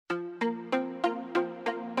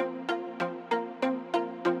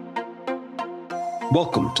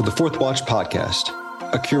Welcome to the Fourth Watch Podcast,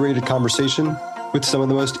 a curated conversation with some of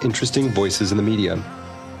the most interesting voices in the media.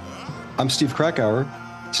 I'm Steve Krakauer.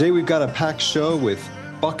 Today we've got a packed show with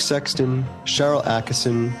Sexton, Sharyl,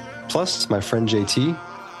 Attkisson, plus my friend JT.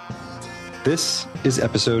 This is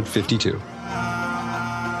episode 52.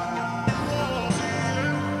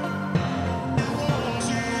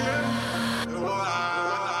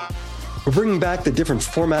 We're bringing back the different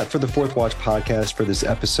format for the Fourth Watch podcast for this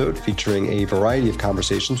episode, featuring a variety of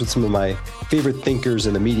conversations with some of my favorite thinkers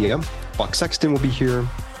in the media. Sexton will be here,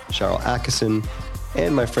 Sharyl, Attkisson,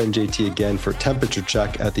 and my friend JT again for temperature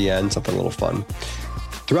check at the end, something a little fun.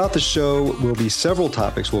 Throughout the show will be several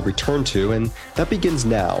topics we'll return to, and that begins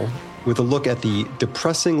now with a look at the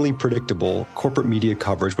depressingly predictable corporate media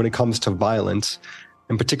coverage when it comes to violence,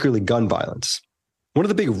 and particularly gun violence. One of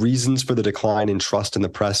the big reasons for the decline in trust in the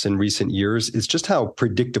press in recent years is just how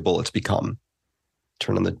predictable it's become.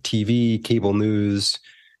 Turn on the TV, cable news,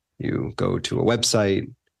 you go to a website,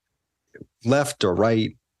 left or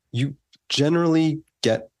right, you generally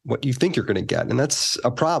get what you think you're going to get, and that's a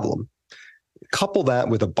problem. Couple that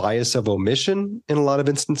with a bias of omission in a lot of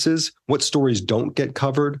instances, what stories don't get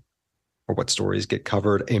covered, or what stories get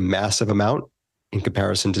covered a massive amount in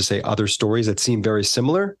comparison to, say, other stories that seem very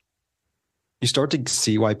similar. You start to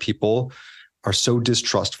see why people are so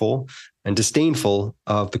distrustful and disdainful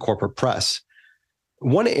of the corporate press.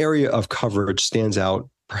 One area of coverage stands out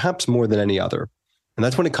perhaps more than any other, and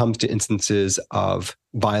that's when it comes to instances of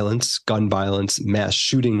violence, gun violence, mass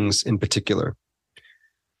shootings in particular.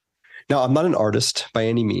 Now, I'm not an artist by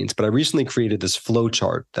any means, but I recently created this flow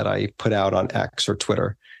chart that I put out on X or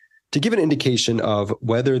Twitter to give an indication of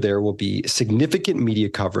whether there will be significant media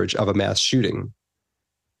coverage of a mass shooting.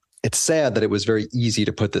 It's sad that it was very easy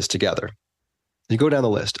to put this together. You go down the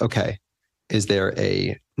list. Okay, is there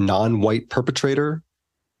a non-white perpetrator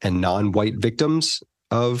and non-white victims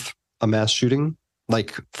of a mass shooting?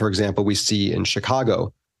 Like, for example, we see in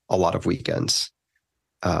Chicago a lot of weekends.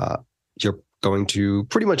 You're going to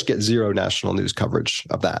pretty much get zero national news coverage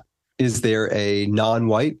of that. Is there a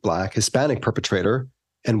non-white, Black, Hispanic perpetrator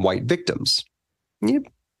and white victims? You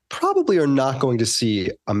probably are not going to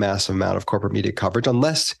see a massive amount of corporate media coverage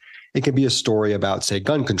unless it can be a story about, say,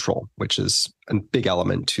 gun control, which is a big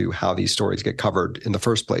element to how these stories get covered in the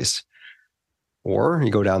first place. Or you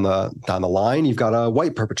go down the line, you've got a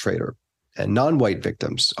white perpetrator and non-white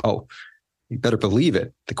victims. Oh, you better believe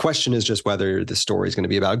it. The question is just whether the story is going to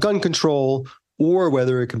be about gun control or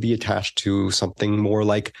whether it can be attached to something more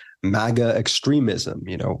like MAGA extremism,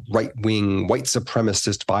 right-wing, white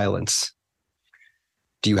supremacist violence.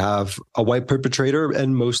 Do you have a white perpetrator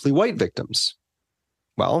and mostly white victims?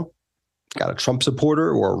 Well, got a Trump supporter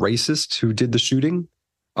or a racist who did the shooting?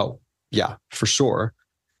 Oh, yeah, for sure.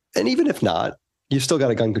 And even if not, you've still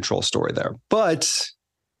got a gun control story there. But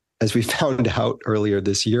as we found out earlier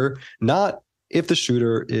this year, not if the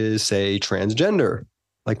shooter is, say, transgender,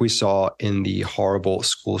 like we saw in the horrible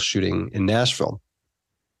school shooting in Nashville.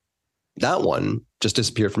 That one just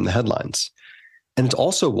disappeared from the headlines. And it's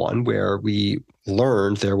also one where we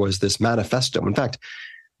learned there was this manifesto. In fact,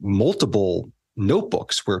 multiple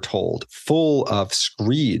notebooks, we're told, full of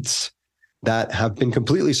screeds that have been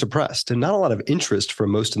completely suppressed and not a lot of interest from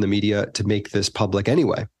most in the media to make this public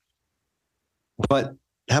anyway. But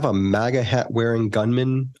have a MAGA hat wearing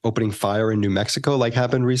gunman opening fire in New Mexico like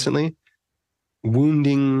happened recently,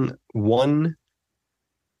 wounding one,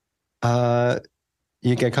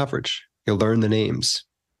 you get coverage. You'll learn the names.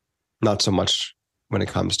 Not so much when it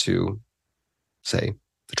comes to, say,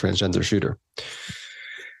 the transgender shooter.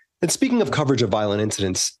 And speaking of coverage of violent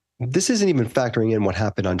incidents, this isn't even factoring in what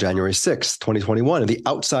happened on January 6th, 2021, and the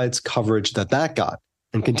outside's coverage that got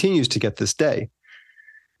and continues to get this day.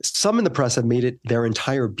 Some in the press have made it their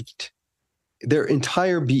entire beat. Their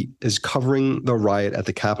entire beat is covering the riot at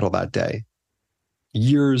the Capitol that day,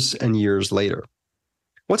 years and years later.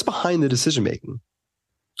 What's behind the decision-making?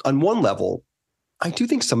 On one level, I do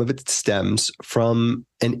think some of it stems from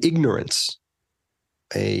an ignorance,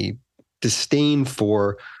 a disdain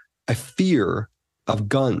for a fear of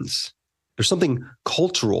guns. There's something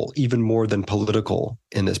cultural, even more than political,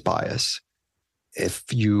 in this bias. If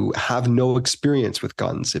you have no experience with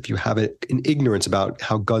guns, if you have an ignorance about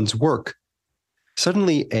how guns work,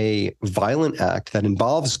 suddenly a violent act that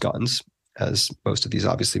involves guns, as most of these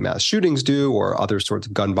obviously mass shootings do, or other sorts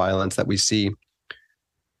of gun violence that we see,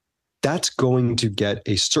 that's going to get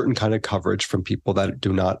a certain kind of coverage from people that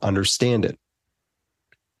do not understand it.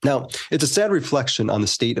 Now, it's a sad reflection on the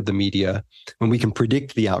state of the media when we can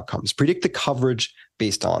predict the outcomes, predict the coverage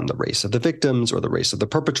based on the race of the victims or the race of the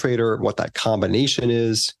perpetrator, what that combination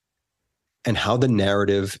is, and how the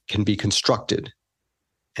narrative can be constructed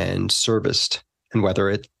and serviced, and whether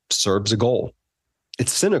it serves a goal.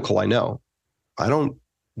 It's cynical, I know. I don't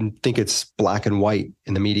think it's black and white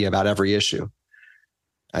in the media about every issue.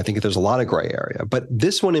 I think there's a lot of gray area, but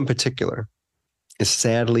this one in particular is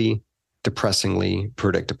sadly, depressingly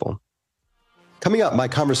predictable. Coming up, my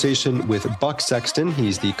conversation with Buck Sexton.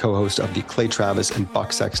 He's the co-host of the Clay Travis and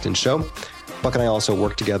Buck Sexton Show. Buck and I also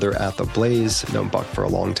work together at The Blaze. I've known Buck for a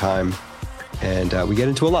long time. And we get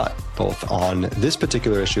into a lot, both on this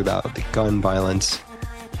particular issue about the gun violence,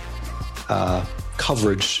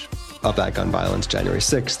 coverage of that gun violence January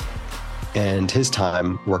 6th, and his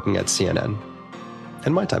time working at CNN,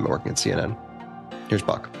 and my time working at CNN. Here's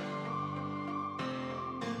Buck.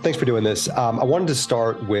 Thanks for doing this. I wanted to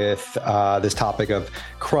start with this topic of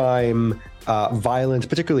crime, violence,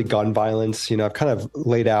 particularly gun violence. You know, I've kind of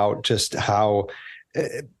laid out just how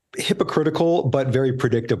hypocritical but very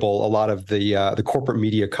predictable a lot of the corporate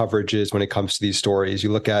media coverage is when it comes to these stories.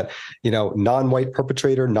 You look at, non-white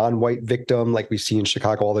perpetrator, non-white victim, like we see in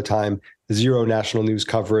Chicago all the time, zero national news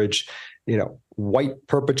coverage. White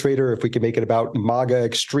perpetrator, if we can make it about MAGA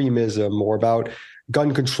extremism or about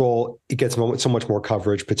gun control, it gets so much more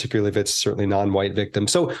coverage, particularly if it's certainly non-white victim.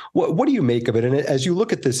 So what do you make of it? And as you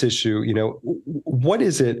look at this issue, what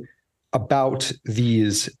is it about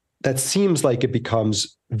these that seems like it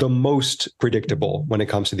becomes the most predictable when it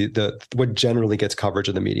comes to the what generally gets coverage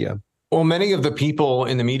in the media? Well, many of the people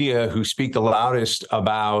in the media who speak the loudest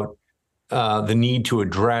about the need to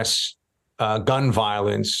address gun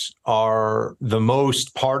violence are the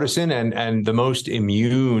most partisan and the most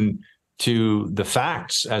immune to the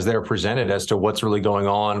facts as they're presented as to what's really going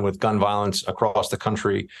on with gun violence across the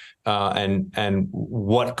country, and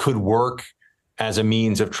what could work as a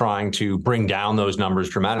means of trying to bring down those numbers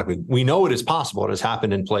dramatically. We know it is possible. It has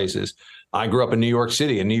happened in places. I grew up in New York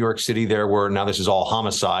City. In New York City, there were, now this is all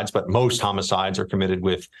homicides, but most homicides are committed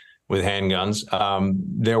with handguns.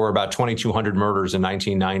 There were about 2,200 murders in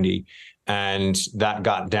 1990, and that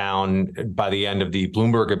got down by the end of the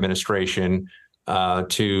Bloomberg administration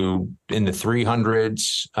to in the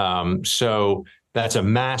 300s. So that's a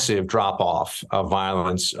massive drop-off of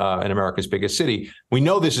violence in America's biggest city. We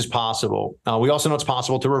know this is possible. We also know it's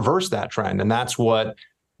possible to reverse that trend, and that's what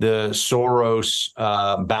the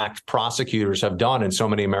Soros-backed prosecutors have done in so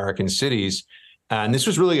many American cities. And this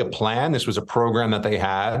was really a plan. This was a program that they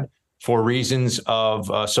had for reasons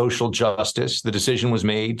of social justice. The decision was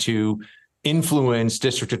made to influence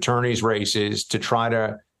district attorneys' races to try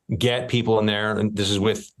to get people in there, and this is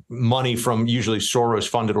with money from usually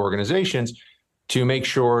Soros-funded organizations, to make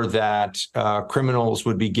sure that criminals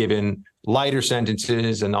would be given lighter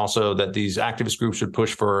sentences, and also that these activist groups would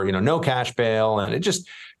push for, no cash bail, and it just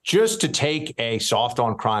to take a soft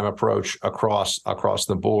on crime approach across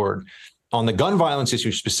the board. On the gun violence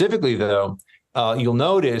issue specifically, though, you'll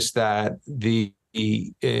notice that the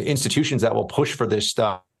institutions that will push for this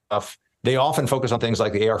stuff, they often focus on things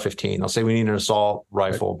like the AR-15. They'll say we need an assault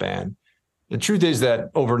rifle ban. The truth is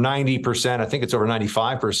that over 90%, I think it's over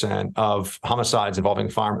 95% of homicides involving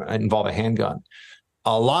involve a handgun.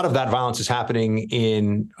 A lot of that violence is happening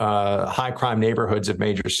in high crime neighborhoods of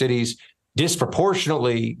major cities.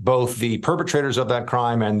 Disproportionately, both the perpetrators of that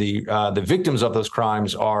crime and the victims of those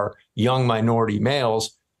crimes are young minority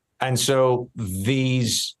males. And so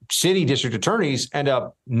these city district attorneys end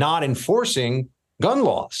up not enforcing gun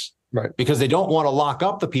laws. Right. Because they don't want to lock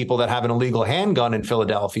up the people that have an illegal handgun in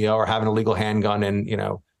Philadelphia or have an illegal handgun in,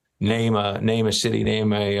 name a city,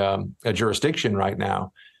 name a jurisdiction right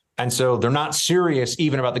now. And so they're not serious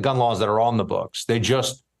even about the gun laws that are on the books. They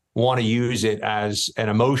just want to use it as an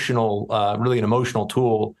emotional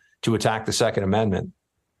tool to attack the Second Amendment.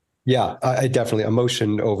 Yeah, I definitely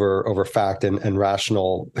emotion over fact and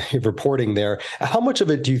rational reporting there. How much of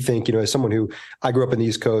it do you think, as someone who I grew up on the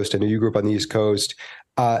East Coast, I know you grew up on the East Coast,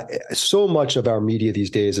 so much of our media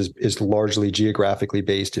these days is largely geographically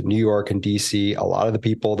based in New York and DC. A lot of the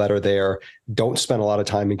people that are there don't spend a lot of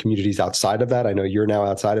time in communities outside of that. I know you're now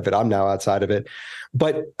outside of it. I'm now outside of it.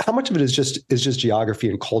 But how much of it is just geography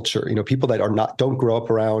and culture? People that don't grow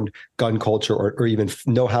up around gun culture or even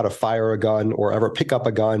know how to fire a gun or ever pick up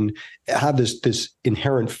a gun, have this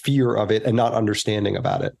inherent fear of it and not understanding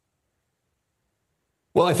about it.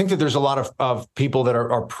 Well, I think that there's a lot of people that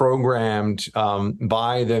are programmed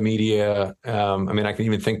by the media. I can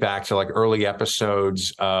even think back to like early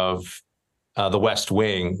episodes of The West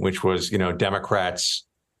Wing, which was, Democrats'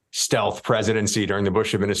 stealth presidency during the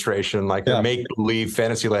Bush administration, like a make-believe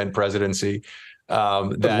Fantasyland presidency.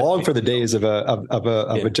 Long for the days of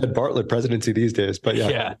a Jed Bartlett presidency these days, but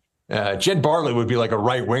yeah. Jed Bartlett would be like a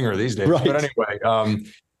right winger these days. Right. But anyway,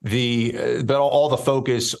 but all the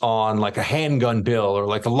focus on like a handgun bill or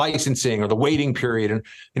like the licensing or the waiting period.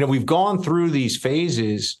 And, we've gone through these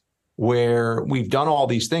phases where we've done all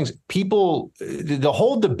these things. The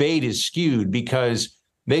whole debate is skewed because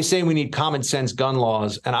they say we need common sense gun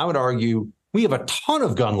laws. And I would argue we have a ton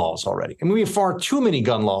of gun laws already. I mean, we have far too many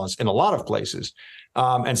gun laws in a lot of places.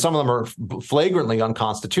 And some of them are flagrantly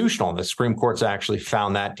unconstitutional. And the Supreme Court's actually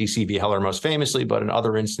found that, D.C. v. Heller most famously, but in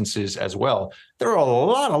other instances as well. There are a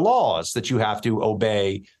lot of laws that you have to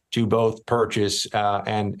obey to both purchase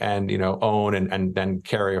and own and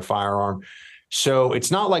carry a firearm. So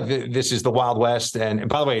it's not like this is the Wild West. And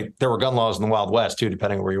by the way, there were gun laws in the Wild West, too,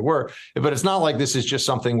 depending on where you were. But it's not like this is just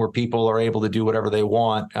something where people are able to do whatever they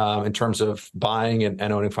want in terms of buying and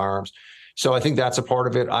owning firearms. So I think that's a part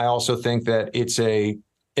of it. I also think that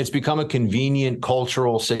it's become a convenient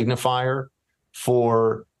cultural signifier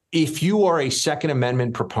for, if you are a Second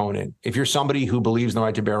Amendment proponent, if you're somebody who believes in the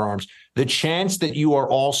right to bear arms, the chance that you are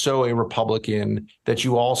also a Republican, that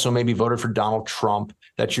you also maybe voted for Donald Trump,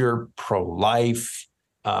 that you're pro-life,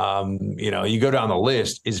 you go down the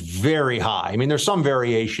list, is very high. I mean, there's some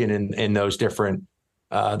variation in those different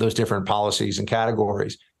policies and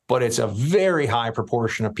categories, but it's a very high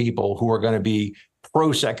proportion of people who are going to be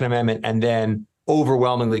pro-Second Amendment and then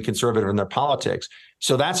overwhelmingly conservative in their politics.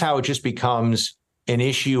 So that's how it just becomes an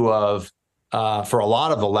issue of, for a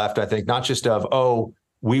lot of the left, I think, not just of,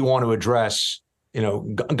 we want to address,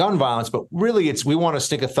 gun violence, but really we want to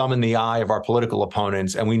stick a thumb in the eye of our political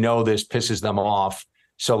opponents. And we know this pisses them off.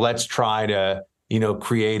 So let's try to,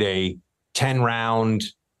 create a 10-round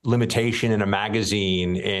limitation in a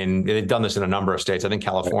magazine. And they've done this in a number of states. I think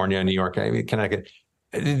California, New York, Connecticut.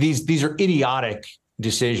 These are idiotic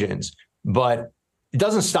decisions, but it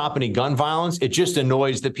doesn't stop any gun violence. It just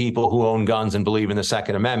annoys the people who own guns and believe in the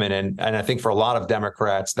Second Amendment. And I think for a lot of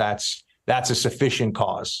Democrats, that's a sufficient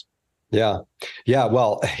cause. Yeah.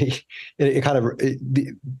 Well,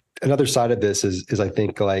 another side of this is I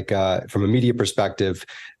think, like, from a media perspective,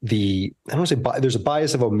 I don't want to say there's a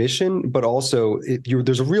bias of omission, but also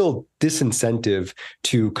there's a real disincentive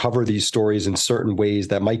to cover these stories in certain ways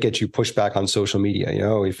that might get you pushed back on social media.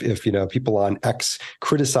 If people on X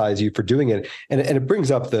criticize you for doing it, and it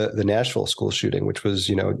brings up the Nashville school shooting, which was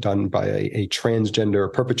done by a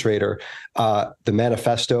transgender perpetrator. The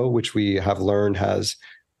manifesto, which we have learned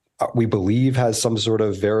we believe has some sort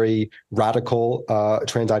of very radical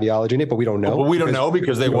trans ideology in it, but we don't know. Well, we don't know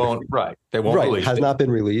because they won't. Right, they won't. Right, release has it. Not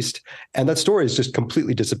been released, and that story has just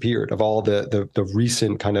completely disappeared. Of all the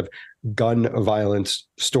recent kind of gun violence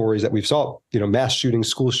stories that we've saw, mass shootings,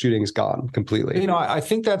 school shootings, gone completely. I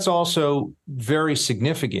think that's also very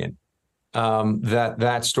significant.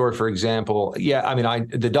 That story, for example,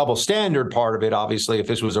 the double standard part of it, obviously, if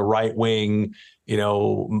this was a right wing,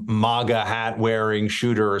 MAGA hat wearing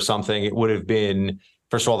shooter or something, it would have been,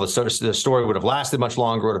 first of all, the story would have lasted much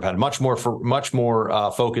longer, would have had much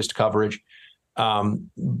more focused coverage.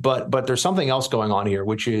 But there's something else going on here,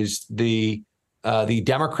 which is the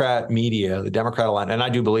Democrat media, the Democrat line, and I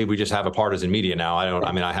do believe we just have a partisan media now.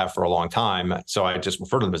 I have for a long time, so I just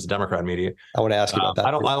refer to them as the Democrat media. I want to ask you about that.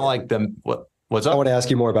 I don't like them. What's up? I want to ask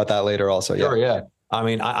you more about that later also. Sure, yeah.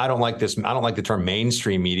 I don't like this. I don't like the term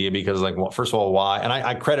mainstream media because, first of all, why? And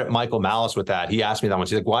I credit Michael Malice with that. He asked me that once.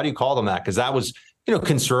 He's like, why do you call them that? Because that was,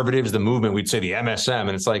 conservatives, the movement, we'd say the MSM.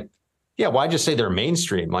 And it's like, yeah, why just say they're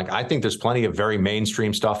mainstream? I think there's plenty of very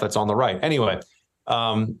mainstream stuff that's on the right. Anyway,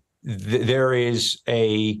 there is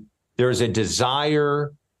a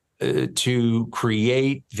desire to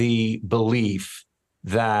create the belief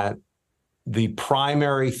that the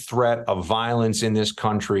primary threat of violence in this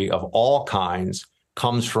country of all kinds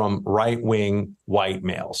comes from right-wing white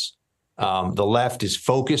males. The left is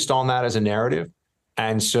focused on that as a narrative.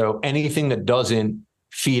 And so anything that doesn't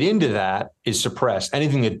feed into that is suppressed.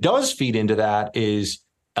 Anything that does feed into that is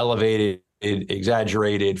elevated,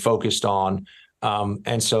 exaggerated, focused on.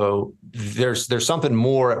 And so there's something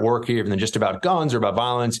more at work here than just about guns or about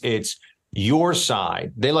violence. It's your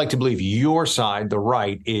side. They like to believe your side, the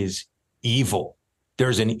right, is evil.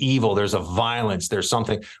 There's an evil, there's a violence, there's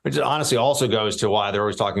something, which honestly also goes to why they're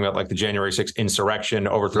always talking about the January 6th insurrection,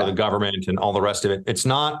 overthrow the government and all the rest of it. It's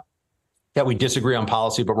not that we disagree on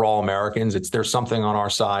policy, but we're all Americans. There's something on our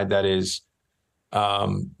side that is,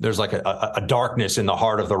 there's a darkness in the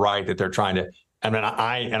heart of the right that they're trying to, and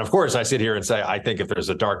of course I sit here and say, I think if there's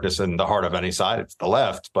a darkness in the heart of any side, it's the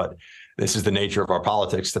left, but this is the nature of our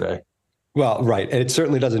politics today. Well, right. And it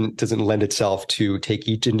certainly doesn't lend itself to take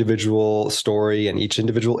each individual story and each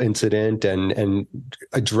individual incident and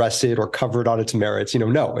address it or cover it on its merits.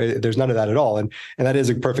 No, there's none of that at all. And that is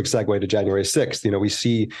a perfect segue to January 6th. We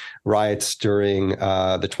see riots during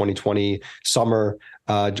the 2020 summer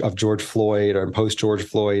of George Floyd or post George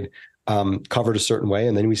Floyd, covered a certain way.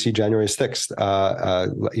 And then we see January 6th,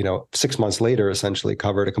 6 months later, essentially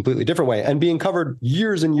covered a completely different way, and being covered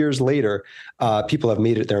years and years later. People have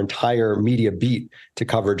made it their entire media beat to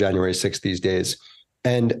cover January 6th these days.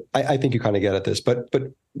 And I think you kind of get at this, but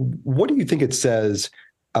what do you think it says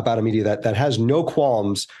about a media that has no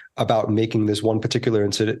qualms about making this one particular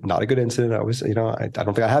incident not a good incident? I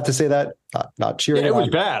don't think I have to say that. Not cheering. It was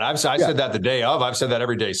bad. I said that the day of. I've said that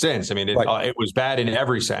every day since. I mean, it was bad in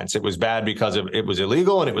every sense. It was bad because it was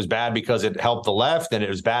illegal, and it was bad because it helped the left, and it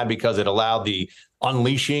was bad because it allowed the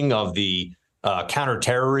unleashing of the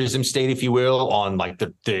counterterrorism state, if you will, on like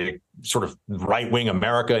the sort of right-wing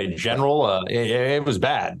America in general. It was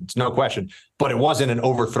bad. It's no question. But it wasn't an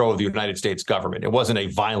overthrow of the United States government. It wasn't a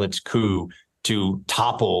violent coup to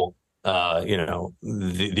topple,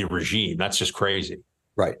 the regime. That's just crazy.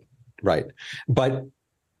 Right. But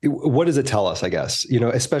what does it tell us, I guess,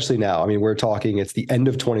 especially now? I mean, we're talking, it's the end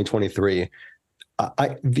of 2023.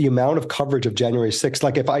 The amount of coverage of January 6th,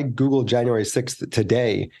 like if I Google January 6th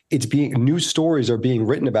today, news stories are being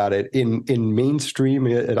written about it in mainstream,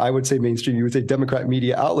 and I would say mainstream, you would say Democrat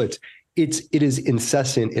media outlets. It is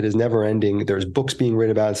incessant. It is never ending. There's books being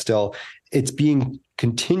written about it still. It's being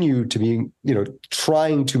continued to be,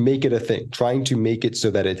 trying to make it a thing, trying to make it so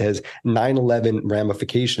that it has 9/11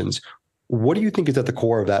 ramifications. What do you think is at the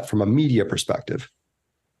core of that from a media perspective?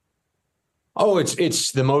 Oh,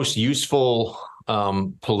 it's the most useful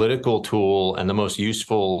political tool and the most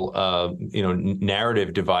useful,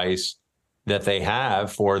 narrative device that they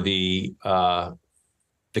have for the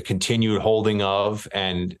continued holding of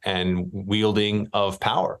and wielding of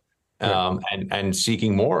power, and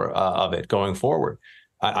seeking more of it going forward.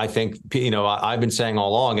 I think, I've been saying all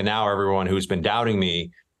along, and now everyone who's been doubting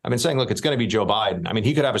me, I've been saying, look, it's going to be Joe Biden. I mean,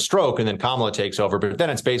 he could have a stroke and then Kamala takes over, but then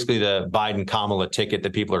it's basically the Biden-Kamala ticket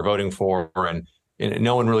that people are voting for. And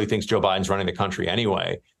no one really thinks Joe Biden's running the country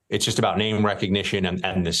anyway. It's just about name recognition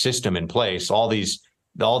and the system in place. All these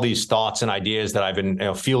thoughts and ideas that I've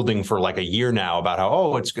been fielding for like a year now about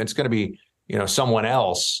how, it's going to be, someone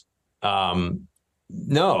else.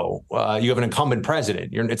 No, you have an incumbent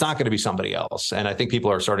president. It's not going to be somebody else. And I think people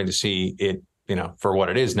are starting to see it, for what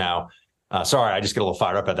it is now. Sorry, I just get a little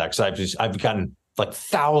fired up at that because I've gotten like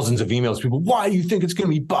thousands of emails. People, why do you think it's going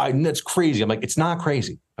to be Biden? That's crazy. I'm like, it's not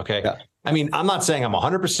crazy. Okay. Yeah. I mean, I'm not saying I'm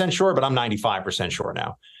 100% sure, but I'm 95% sure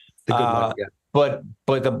now. But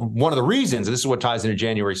one of the reasons, and this is what ties into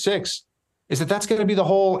January 6th, is that's going to be the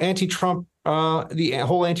whole anti-Trump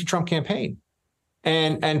campaign.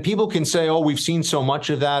 And people can say, oh, we've seen so much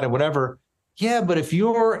of that or whatever. Yeah, but if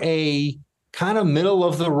you're a kind of middle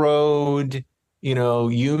of the road,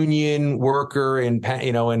 union worker in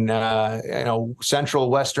central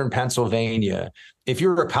Western Pennsylvania, if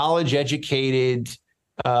you're a college educated,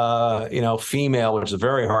 female, which is a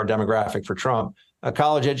very hard demographic for Trump, a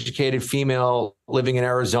college educated female living in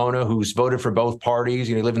Arizona who's voted for both parties,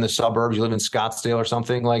 you live in the suburbs, you live in Scottsdale or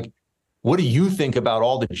something, like, what do you think about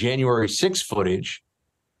all the January 6th footage?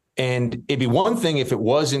 And it'd be one thing if it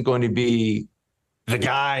wasn't going to be the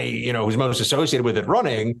guy, who's most associated with it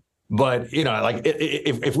running. But,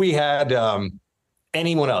 if we had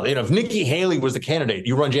anyone else, if Nikki Haley was the candidate,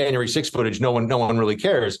 you run January 6th footage, no one really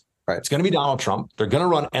cares. Right. It's going to be Donald Trump. They're going to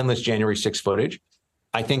run endless January 6th footage.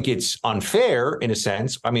 I think it's unfair in a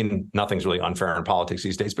sense. I mean, nothing's really unfair in politics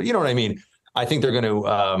these days, but you know what I mean? I think they're going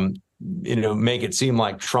to, make it seem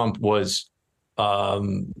like Trump was,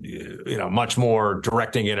 much more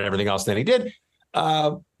directing it and everything else than he did.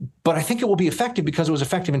 But I think it will be effective because it was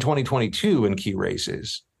effective in 2022 in key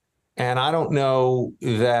races. And I don't know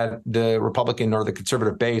that the Republican or the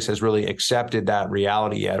conservative base has really accepted that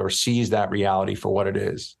reality yet or sees that reality for what it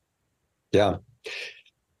is. Yeah.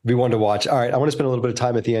 Be one to watch. All right. I want to spend a little bit of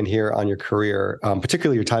time at the end here on your career,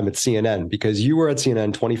 particularly your time at CNN, because you were at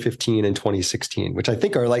CNN 2015 and 2016, which I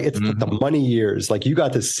think are like, it's the money years. Like you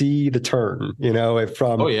got to see the turn,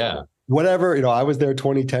 from whatever, I was there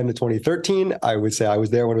 2010 to 2013. I would say I was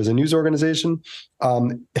there when it was a news organization,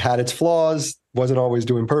 had its flaws, wasn't always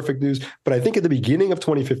doing perfect news. But I think at the beginning of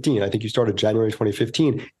 2015, I think you started January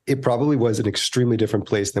 2015, it probably was an extremely different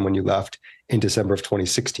place than when you left in December of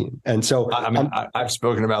 2016. And so I've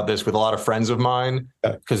spoken about this with a lot of friends of mine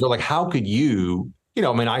because they're like, how could you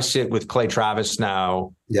I mean, I sit with Clay Travis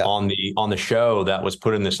now Yeah. on the show that was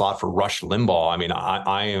put in the slot for Rush Limbaugh. I mean,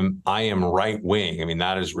 I am right wing. I mean,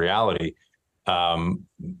 that is reality. Um,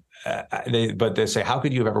 but they say, how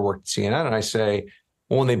could you have ever worked at CNN? And I say,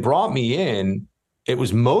 well, when they brought me in, it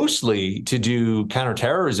was mostly to do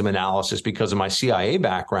counterterrorism analysis because of my CIA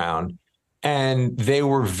background. And they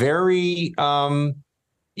were very, I mean,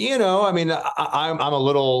 I'm a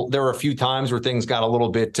little, there were a few times where things got a little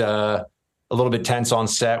bit tense on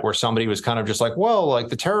set where somebody was kind of just like, well, like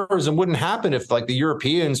the terrorism wouldn't happen if like the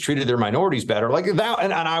Europeans treated their minorities better like that.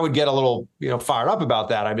 And I would get a little, fired up about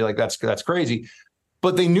that. I'd be like, that's crazy.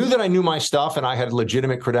 But they knew that I knew my stuff and I had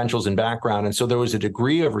legitimate credentials and background. And so there was a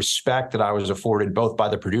degree of respect that I was afforded both by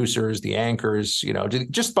the producers, the anchors,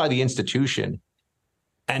 just by the institution.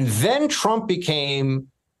 And then Trump became,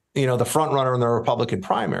 the front runner in the Republican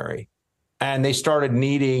primary. And they started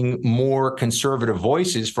needing more conservative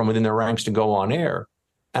voices from within their ranks to go on air.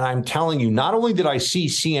 And I'm telling you, not only did I see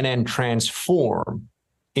CNN transform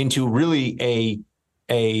into really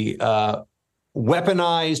a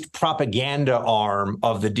weaponized propaganda arm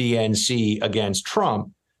of the DNC against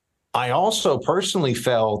Trump, I also personally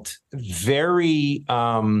felt very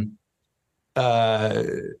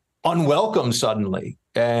unwelcome suddenly.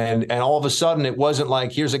 And all of a sudden, it wasn't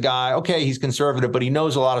like, here's a guy, okay, he's conservative, but he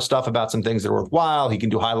knows a lot of stuff about some things that are worthwhile. He can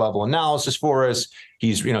do high level analysis for us.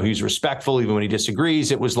 He's respectful even when he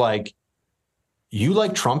disagrees. It was like, you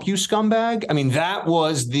like Trump, you scumbag? I mean, that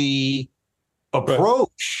was the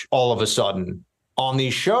approach all of a sudden on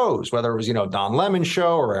these shows, whether it was, Don Lemon's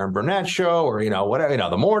show or Aaron Burnett's show or, whatever,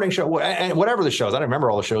 the morning show, and whatever the shows. I don't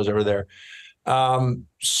remember all the shows over there.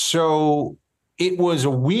 So it was a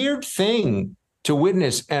weird thing to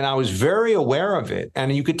witness, and I was very aware of it.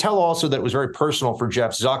 And you could tell also that it was very personal for Jeff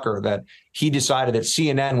Zucker, that he decided that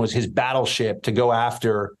CNN was his battleship to go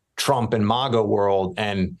after Trump and MAGA world.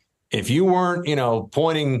 And if you weren't,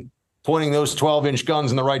 pointing those 12-inch guns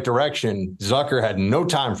in the right direction, Zucker had no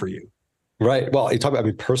time for you. Right. Well, you talk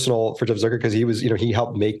about personal for Jeff Zucker because he was, he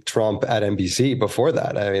helped make Trump at NBC before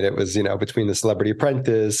that. I mean, it was, between the Celebrity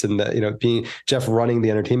Apprentice and the, being Jeff running the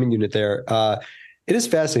entertainment unit there. It is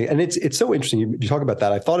fascinating. And it's so interesting. You talk about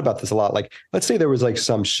that. I thought about this a lot. Like, let's say there was like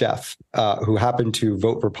some chef who happened to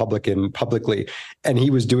vote Republican publicly, and he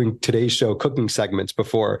was doing Today's Show cooking segments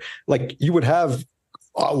before. Like, you would have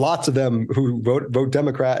lots of them who vote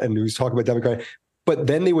Democrat and who's talking about Democrat. But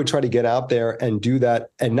then they would try to get out there and do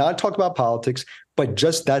that and not talk about politics, but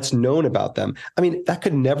just that's known about them. I mean, that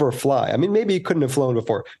could never fly. I mean, maybe it couldn't have flown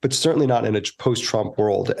before, but certainly not in a post-Trump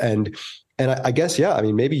world. And I guess, yeah, I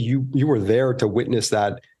mean, maybe you were there to witness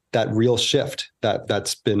that real shift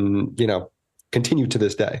that's been, continued to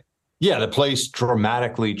this day. Yeah, the place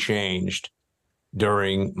dramatically changed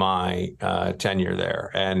during my tenure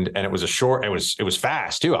there. And it was it was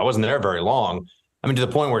fast too. I wasn't there very long. I mean, to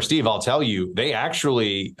the point where, Steve, I'll tell you, they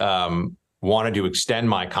actually wanted to extend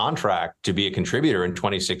my contract to be a contributor in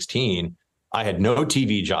 2016. I had no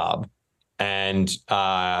TV job. And,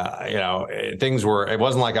 it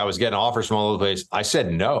wasn't like I was getting offers from all over the place. I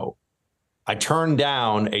said no. I turned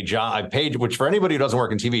down a job, which for anybody who doesn't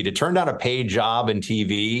work in TV, to turn down a paid job in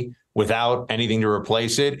TV without anything to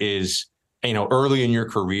replace it is, early in your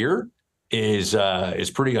career is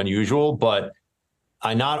pretty unusual. But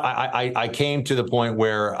I came to the point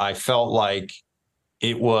where I felt like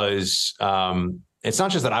it was, it's not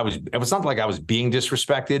just that it was not like I was being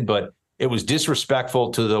disrespected, but it was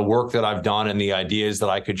disrespectful to the work that I've done and the ideas that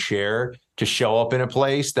I could share to show up in a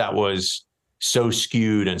place that was so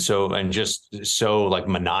skewed and just so like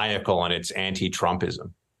maniacal in its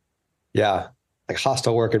anti-Trumpism. Yeah. Like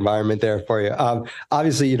hostile work environment there for you.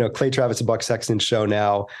 Obviously, Clay Travis and Buck Sexton show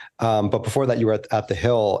now. But before that, you were at The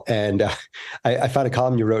Hill. And I found a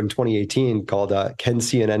column you wrote in 2018 called Can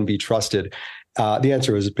CNN Be Trusted? The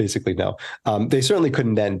answer is basically no. They certainly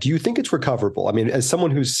couldn't then. Do you think it's recoverable? I mean, as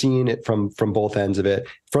someone who's seen it from both ends of it,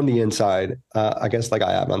 from the inside, I guess like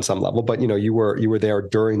I am on some level, but you were there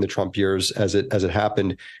during the Trump years as it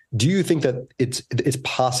happened. Do you think that it's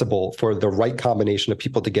possible for the right combination of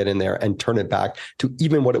people to get in there and turn it back to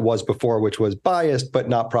even what it was before, which was biased but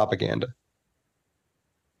not propaganda?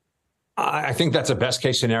 I think that's a best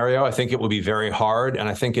case scenario. I think it will be very hard. And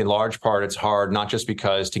I think in large part, it's hard, not just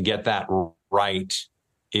because to get that right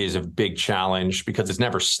is a big challenge because it's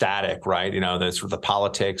never static, right? The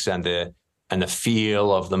politics and the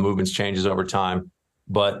feel of the movement's changes over time.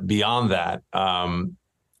 But beyond that,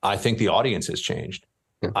 I think the audience has changed.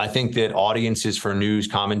 Yeah. I think that audiences for news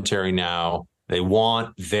commentary now, they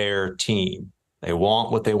want their team. They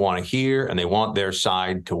want what they want to hear and they want their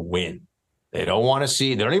side to win. They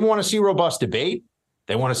don't even want to see robust debate.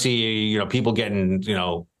 They want to see, people getting,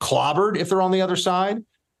 clobbered if they're on the other side.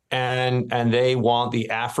 And they want the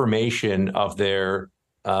affirmation of their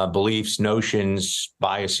beliefs, notions,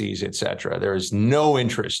 biases, et cetera. There is no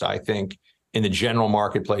interest, I think, in the general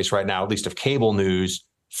marketplace right now, at least of cable news,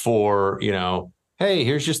 for, hey,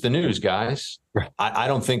 here's just the news, guys. Right. I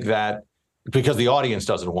don't think that, because the audience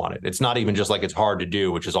doesn't want it. It's not even just like it's hard to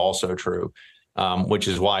do, which is also true, which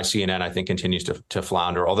is why CNN, I think, continues to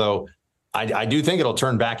flounder. Although I do think it'll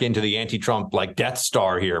turn back into the anti-Trump like Death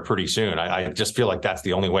Star here pretty soon. I just feel like that's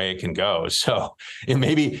the only way it can go. So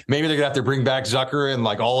maybe they're gonna have to bring back Zucker and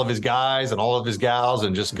like all of his guys and all of his gals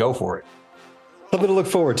and just go for it. Something to look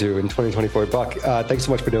forward to in 2024. Buck, thanks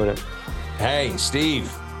so much for doing it. Hey, Steve,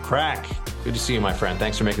 crack. Good to see you, my friend.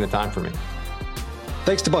 Thanks for making the time for me.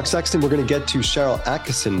 Thanks to Buck Sexton. We're going to get to Sharyl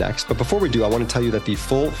Attkisson next. But before we do, I want to tell you that the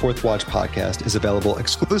full Fourth Watch podcast is available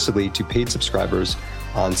exclusively to paid subscribers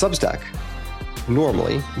on Substack.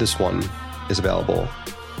 Normally, this one is available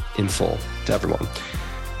in full to everyone.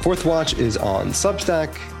 Fourth Watch is on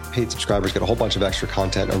Substack. Paid subscribers get a whole bunch of extra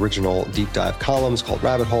content, original deep dive columns called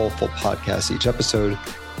Rabbit Hole, full podcasts each episode.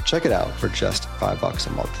 Check it out for just $5 a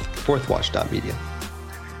month. Fourthwatch.media.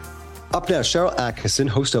 Up now, Sharyl Attkisson,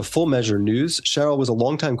 host of Full Measure News. Sharyl was a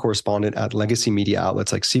longtime correspondent at legacy media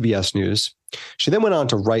outlets like CBS News. She then went on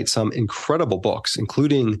to write some incredible books,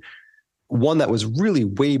 including one that was really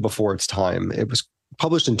way before its time. It was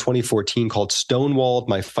published in 2014 called Stonewalled: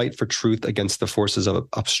 My Fight for Truth Against the Forces of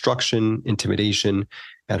Obstruction, Intimidation,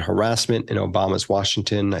 and Harassment in Obama's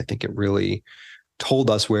Washington. I think it really told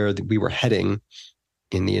us where we were heading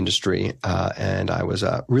in the industry. And I was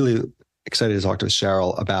really excited to talk to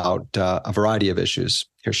Sharyl about a variety of issues.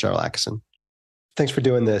 Here's Sharyl Attkisson. Thanks for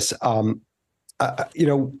doing this. Talking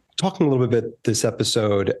a little bit this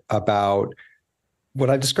episode about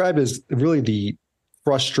what I've described as really the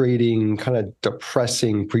frustrating, kind of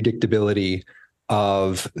depressing predictability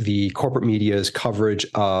of the corporate media's coverage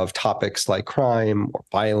of topics like crime or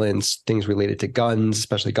violence, things related to guns,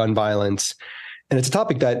 especially gun violence. And it's a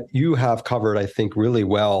topic that you have covered, I think, really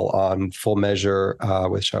well on Full Measure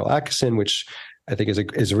with Sharyl Attkisson, which I think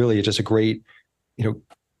is really just a great,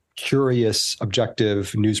 curious,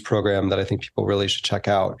 objective news program that I think people really should check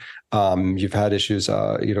out. You've had issues,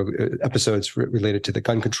 episodes related to the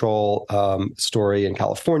gun control story in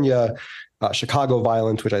California, Chicago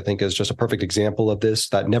violence, which I think is just a perfect example of this,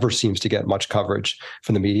 that never seems to get much coverage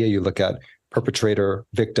from the media. You look at perpetrator,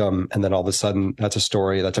 victim, and then all of a sudden that's a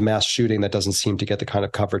story, that's a mass shooting that doesn't seem to get the kind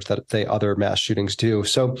of coverage that other mass shootings do.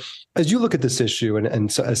 So as you look at this issue,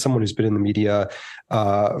 and so as someone who's been in the media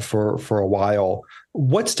for a while,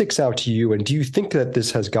 what sticks out to you? And do you think that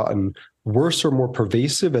this has gotten worse or more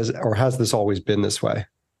pervasive, or has this always been this way?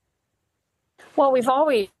 Well, we've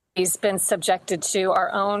always been subjected to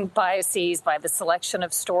our own biases by the selection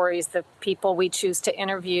of stories, the people we choose to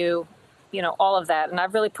interview, all of that. And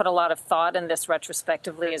I've really put a lot of thought in this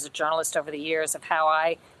retrospectively as a journalist over the years of how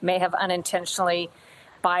I may have unintentionally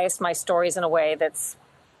biased my stories in a way that's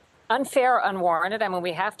unfair or unwarranted. I mean,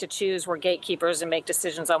 we have to choose. We're gatekeepers and make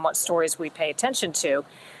decisions on what stories we pay attention to.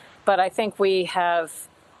 But I think we have,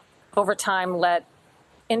 over time, let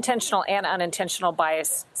intentional and unintentional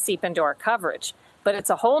bias seep into our coverage. But it's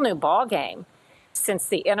a whole new ballgame since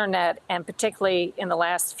the internet, and particularly in the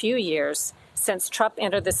last few years, since Trump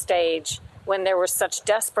entered the stage, when there were such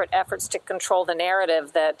desperate efforts to control the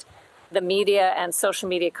narrative that the media and social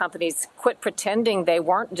media companies quit pretending they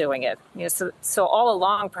weren't doing it. So all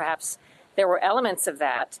along, perhaps, there were elements of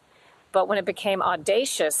that. But when it became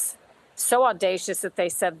audacious, so audacious that they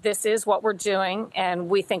said, this is what we're doing, and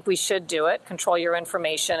we think we should do it, control your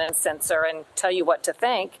information and censor and tell you what to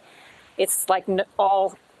think, it's like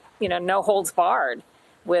no holds barred,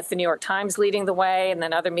 with the New York Times leading the way, and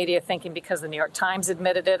then other media thinking because the New York Times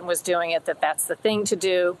admitted it and was doing it, that that's the thing to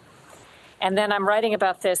do. And then I'm writing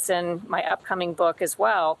about this in my upcoming book as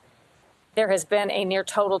well. There has been a near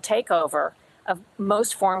total takeover of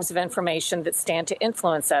most forms of information that stand to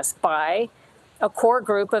influence us by a core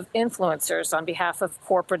group of influencers on behalf of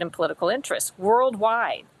corporate and political interests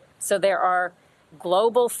worldwide. So there are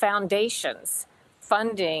global foundations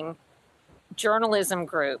funding journalism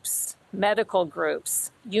groups, medical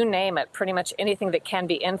groups, you name it, pretty much anything that can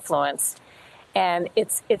be influenced. And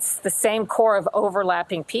it's the same core of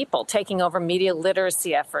overlapping people taking over media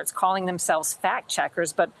literacy efforts, calling themselves fact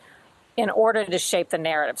checkers, but in order to shape the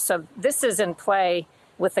narrative. So this is in play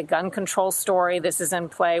with the gun control story. This is in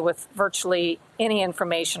play with virtually any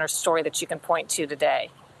information or story that you can point to today.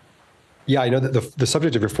 Yeah, I know that the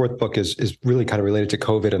subject of your fourth book is really kind of related to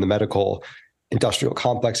COVID and the medical industrial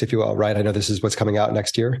complex, if you will, right? I know this is what's coming out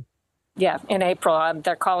next year. Yeah, in April,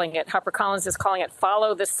 they're calling it, HarperCollins is calling it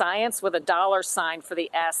Follow the Science with a $ for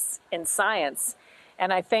the S in science.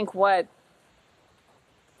 And I think what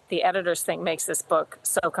the editors think makes this book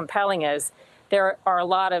so compelling is there are a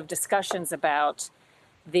lot of discussions about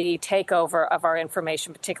the takeover of our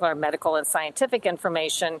information, particularly our medical and scientific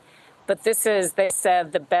information. But this is, they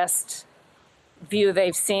said, the best view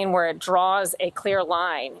they've seen where it draws a clear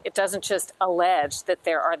line. It doesn't just allege that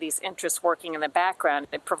there are these interests working in the background.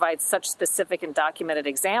 It provides such specific and documented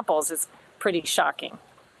examples. It's pretty shocking.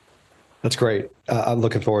 That's great. I'm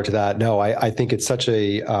looking forward to that. No, I think it's such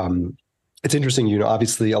a, it's interesting, you know,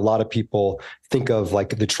 obviously a lot of people think of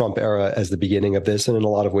like the Trump era as the beginning of this, and in a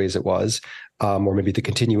lot of ways it was, or maybe the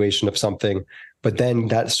continuation of something. But then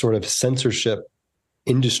that sort of censorship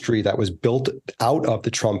industry that was built out of the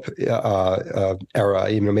Trump era,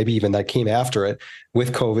 you know, maybe even that came after it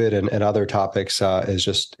with COVID and other topics, is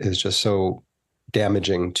just so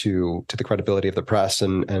damaging to the credibility of the press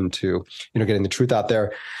and to, you know, getting the truth out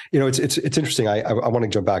there. You know, it's interesting. I want to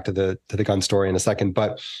jump back to the gun story in a second,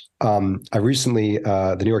 but I recently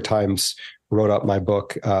the New York Times wrote up my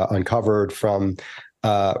book Uncovered from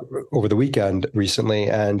over the weekend recently,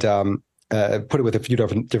 and put it with a few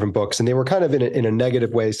different books, and they were kind of in a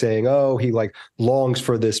negative way saying, oh, he like longs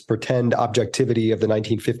for this pretend objectivity of the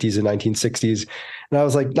 1950s and 1960s. And I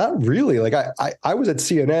was like, not really. Like I was at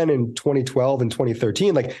CNN in 2012 and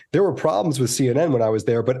 2013. Like there were problems with CNN when I was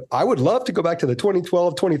there, but I would love to go back to the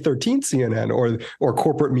 2012, 2013 CNN or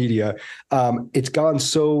corporate media. It's gone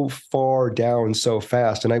so far down so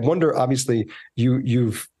fast. And I wonder, obviously you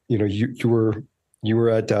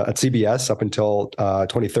were at CBS up until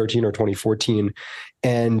 2013 or 2014.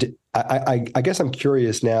 And I guess I'm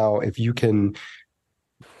curious now if you can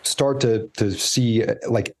start to see,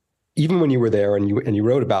 like, even when you were there and you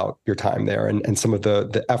wrote about your time there and some of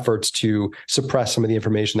the efforts to suppress some of the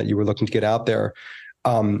information that you were looking to get out there,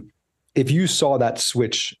 if you saw that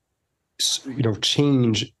switch, you know,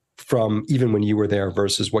 change from even when you were there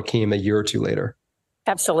versus what came a year or two later.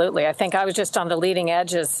 Absolutely. I think I was just on the leading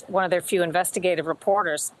edge as one of their few investigative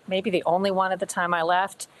reporters, maybe the only one at the time I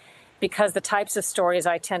left, because the types of stories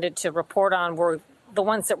I tended to report on were the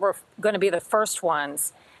ones that were going to be the first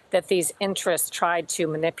ones that these interests tried to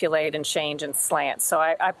manipulate and change and slant. So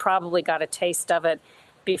I probably got a taste of it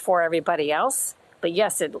before everybody else. But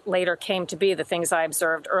yes, it later came to be the things I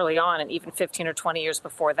observed early on, and even 15 or 20 years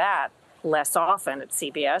before that, less often at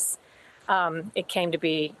CBS. It came to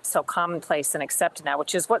be so commonplace and accepted now,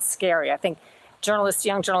 which is what's scary. I think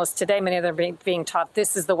young journalists today, many of them are being taught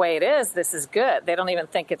this is the way it is, this is good. They don't even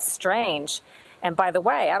think it's strange. And by the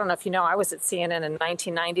way, I don't know if you know, I was at CNN in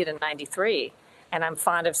 1990 to 93, and I'm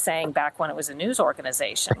fond of saying back when it was a news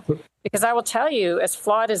organization. Because I will tell you, as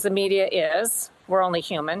flawed as the media is, we're only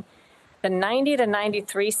human, the 90 to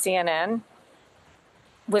 93 CNN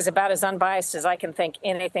was about as unbiased as I can think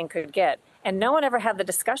anything could get. And no one ever had the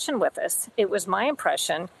discussion with us. It was my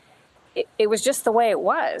impression. It was just the way it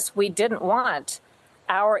was. We didn't want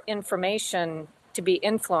our information to be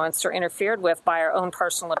influenced or interfered with by our own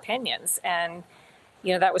personal opinions. And,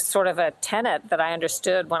 you know, that was sort of a tenet that I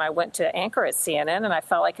understood when I went to anchor at CNN, and I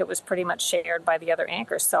felt like it was pretty much shared by the other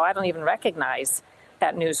anchors. So I don't even recognize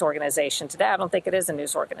that news organization today. I don't think it is a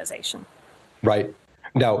news organization. Right.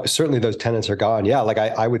 No, certainly those tenets are gone. Yeah, like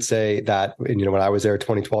I would say that, you know, when I was there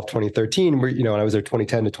 2012, 2013, you know, when I was there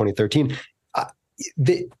 2010 to 2013,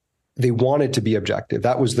 they wanted to be objective.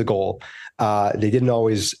 That was the goal. They didn't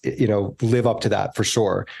always, you know, live up to that for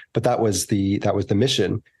sure, but that was the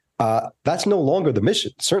mission. That's no longer the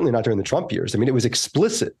mission, certainly not during the Trump years. I mean, it was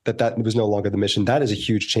explicit that was no longer the mission. That is a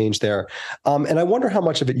huge change there. And I wonder how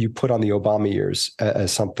much of it you put on the Obama years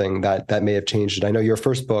as something that may have changed it. I know your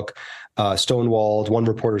first book, Stonewalled, One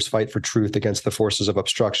Reporter's Fight for Truth Against the Forces of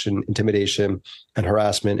Obstruction, Intimidation, and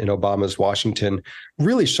Harassment in Obama's Washington,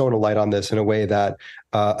 really shone a light on this in a way that,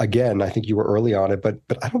 again, I think you were early on it, but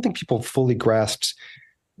I don't think people fully grasped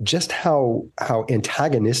just how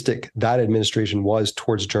antagonistic that administration was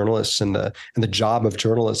towards journalists and the job of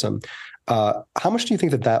journalism. How much do you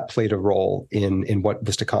think that played a role in what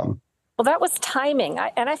was to come? Well, that was timing.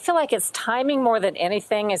 And I feel like it's timing more than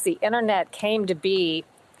anything. As the internet came to be,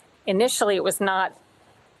 initially it was not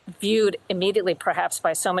viewed immediately, perhaps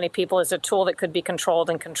by so many people, as a tool that could be controlled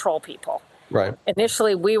and control people. Right.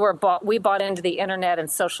 Initially, we bought into the internet and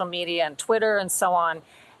social media and Twitter and so on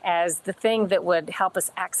as the thing that would help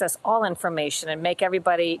us access all information and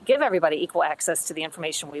give everybody equal access to the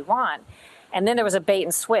information we want. And then there was a bait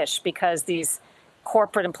and switch because these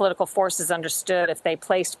corporate and political forces understood if they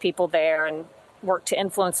placed people there and worked to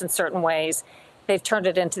influence in certain ways, they've turned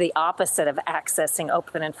it into the opposite of accessing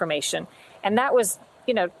open information. And that was,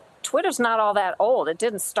 you know, Twitter's not all that old. It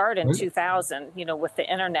didn't start in 2000, with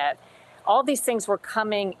the internet. All these things were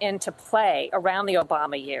coming into play around the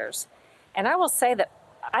Obama years. And I will say that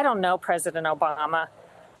I don't know President Obama.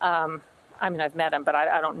 I've met him, but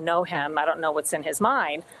I don't know him. I don't know what's in his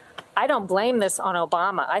mind. I don't blame this on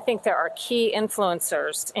Obama. I think there are key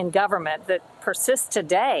influencers in government that persist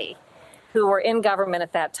today who were in government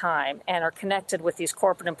at that time and are connected with these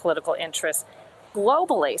corporate and political interests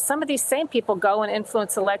globally. Some of these same people go and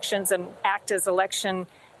influence elections and act as election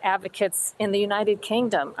advocates in the United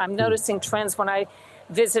Kingdom. I'm noticing trends when I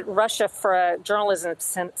visit Russia for a journalism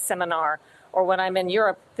seminar, or when I'm in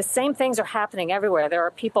Europe. The same things are happening everywhere. There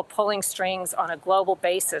are people pulling strings on a global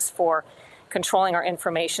basis for controlling our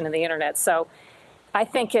information in the internet. So I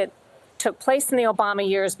think it took place in the Obama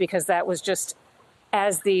years because that was just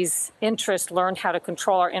as these interests learned how to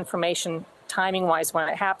control our information timing-wise when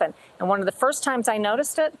it happened. And one of the first times I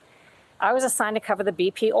noticed it, I was assigned to cover the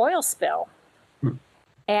BP oil spill.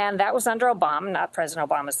 And that was under Obama, not President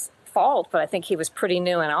Obama's fault, but I think he was pretty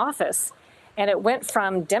new in office. And it went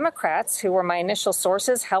from Democrats, who were my initial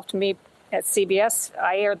sources, helped me at CBS.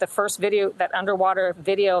 I aired the first video, that underwater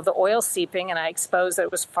video of the oil seeping, and I exposed that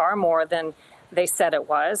it was far more than they said it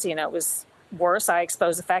was. It was worse. I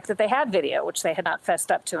exposed the fact that they had video, which they had not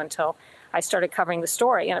fessed up to until I started covering the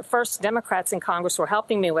story. And at first, Democrats in Congress were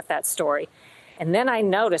helping me with that story. And then I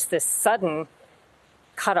noticed this sudden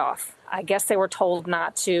cutoff. I guess they were told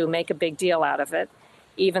not to make a big deal out of it,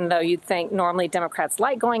 even though you'd think normally Democrats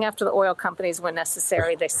like going after the oil companies when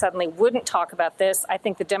necessary. They suddenly wouldn't talk about this. I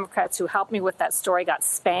think the Democrats who helped me with that story got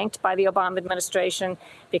spanked by the Obama administration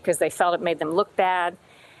because they felt it made them look bad.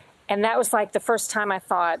 And that was like the first time I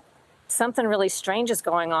thought, something really strange is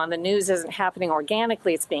going on. The news isn't happening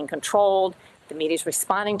organically. It's being controlled. The media's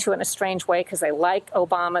responding to it in a strange way because they like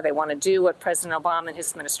Obama. They want to do what President Obama and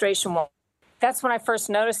his administration want. That's when I first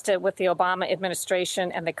noticed it with the Obama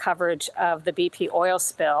administration and the coverage of the BP oil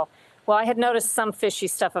spill. Well, I had noticed some fishy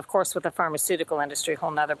stuff, of course, with the pharmaceutical industry, a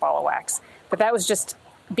whole nother ball of wax. But that was just,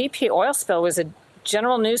 BP oil spill was a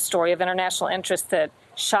general news story of international interest that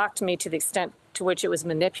shocked me to the extent to which it was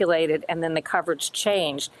manipulated, and then the coverage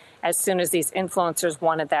changed as soon as these influencers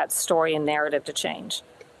wanted that story and narrative to change.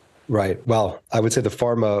 Right. Well, I would say the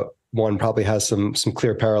pharma one probably has some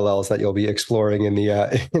clear parallels that you'll be exploring in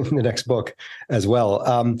the next book as well.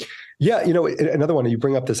 Another one, you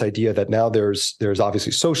bring up this idea that now there's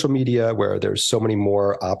obviously social media where there's so many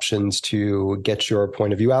more options to get your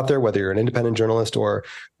point of view out there, whether you're an independent journalist or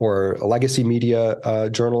a legacy media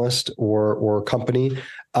journalist or company.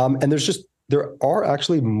 And there are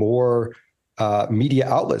actually more media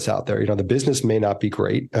outlets out there. The business may not be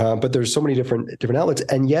great, but there's so many different outlets,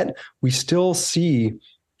 and yet we still see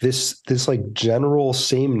this like general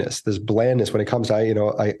sameness, this blandness when it comes to,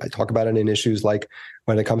 I talk about it in issues like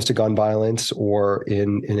when it comes to gun violence or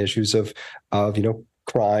in issues of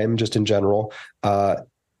crime just in general.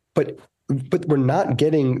 But we're not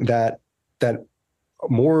getting that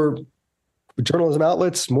more journalism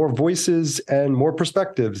outlets, more voices, and more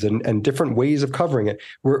perspectives and different ways of covering it.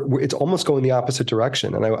 It's almost going the opposite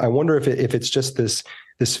direction. And I wonder if it's just this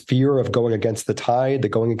fear of going against the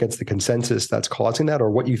tide, going against the consensus that's causing that,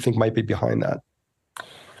 or what you think might be behind that.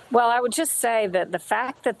 Well, I would just say that the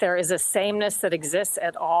fact that there is a sameness that exists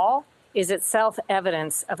at all is itself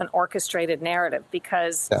evidence of an orchestrated narrative,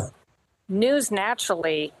 because news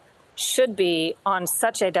naturally should be on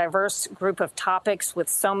such a diverse group of topics with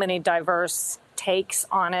so many diverse takes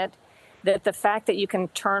on it, that the fact that you can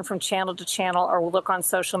turn from channel to channel or look on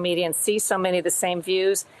social media and see so many of the same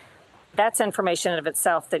views, that's information in of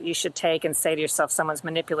itself that you should take and say to yourself, someone's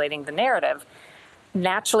manipulating the narrative.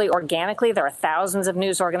 Naturally, organically, there are thousands of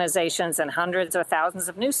news organizations and hundreds or thousands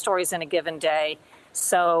of news stories in a given day.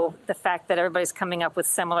 So the fact that everybody's coming up with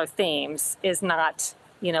similar themes is not,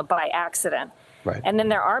 by accident. Right. And then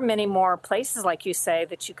there are many more places, like you say,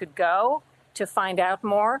 that you could go to find out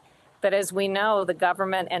more. But as we know, the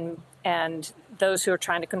government and those who are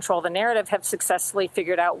trying to control the narrative have successfully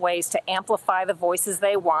figured out ways to amplify the voices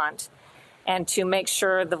they want and to make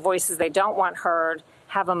sure the voices they don't want heard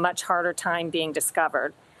have a much harder time being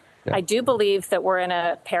discovered. Yeah. I do believe that we're in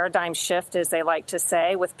a paradigm shift, as they like to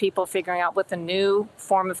say, with people figuring out what the new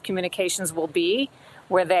form of communications will be,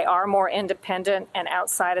 where they are more independent and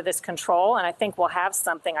outside of this control. And I think we'll have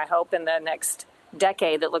something, I hope, in the next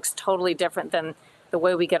decade that looks totally different than the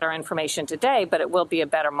way we get our information today, but it will be a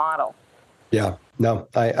better model. Yeah, no,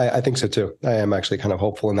 I think so too. I am actually kind of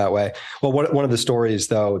hopeful in that way. Well, one of the stories,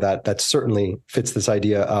 though, that certainly fits this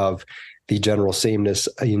idea of the general sameness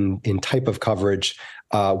in type of coverage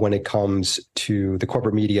when it comes to the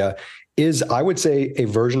corporate media is, I would say, a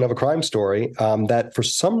version of a crime story that for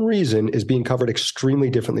some reason is being covered extremely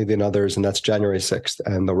differently than others, and that's January 6th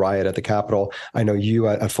and the riot at the Capitol. I know you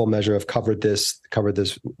at Full Measure have covered this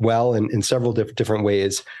well in several different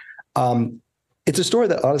ways. It's a story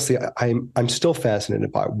that honestly I'm still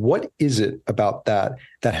fascinated by. What is it about that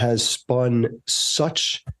has spun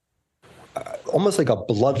such almost like a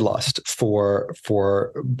bloodlust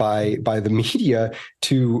by the media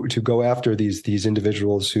to go after these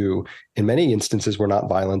individuals who, in many instances, were not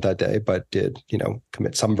violent that day, but did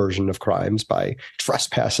commit some version of crimes by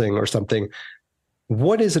trespassing or something.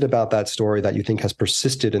 What is it about that story that you think has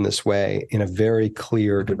persisted in this way in a very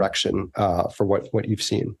clear direction for what you've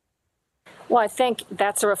seen? Well, I think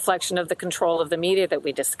that's a reflection of the control of the media that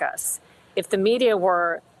we discuss. If the media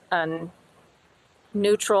were a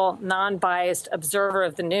neutral, non-biased observer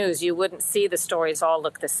of the news, you wouldn't see the stories all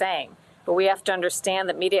look the same. But we have to understand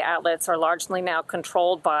that media outlets are largely now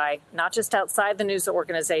controlled by not just outside the news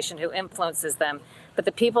organization who influences them, but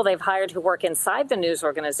the people they've hired who work inside the news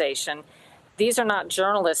organization. These are not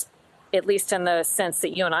journalists, at least in the sense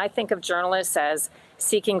that you and I think of journalists as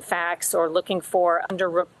seeking facts or looking for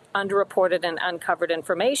underreported and uncovered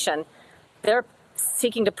information. They're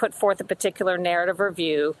seeking to put forth a particular narrative or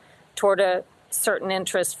view toward a certain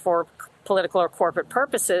interest for political or corporate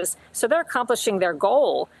purposes. So they're accomplishing their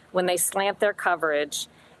goal when they slant their coverage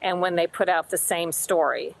and when they put out the same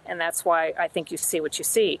story. And that's why I think you see what you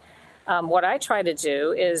see. What I try to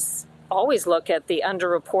do is always look at the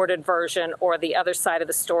underreported version or the other side of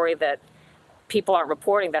the story that people aren't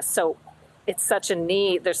reporting. It's such a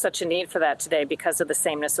need. There's such a need for that today because of the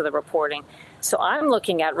sameness of the reporting. So I'm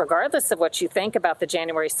looking at, regardless of what you think about the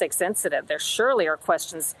January 6th incident, there surely are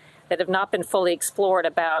questions that have not been fully explored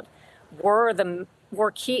about were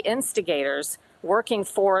key instigators working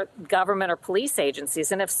for government or police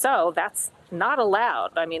agencies? And if so, that's not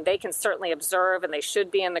allowed. I mean, they can certainly observe and they should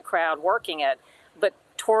be in the crowd working it, but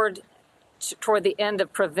toward the end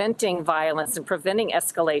of preventing violence and preventing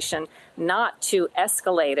escalation, not to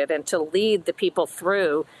escalate it and to lead the people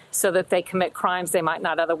through so that they commit crimes they might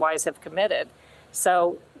not otherwise have committed.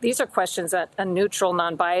 So these are questions that a neutral,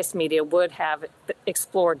 non-biased media would have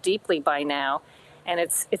explored deeply by now. And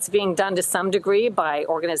it's being done to some degree by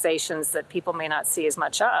organizations that people may not see as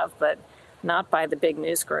much of, but not by the big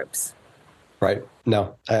news groups. Right.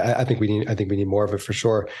 No, I think we need more of it for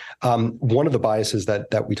sure. One of the biases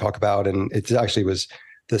that we talk about, and it actually was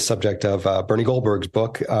the subject of Bernie Goldberg's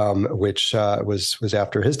book, which was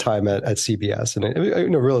after his time at CBS,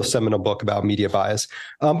 and a real seminal book about media bias,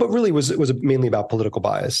 but really was mainly about political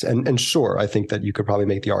bias. And sure, I think that you could probably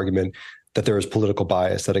make the argument that there is political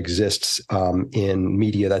bias that exists in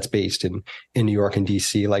media that's based in New York and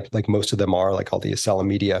DC, like most of them are, like all the Acela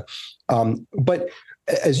media. But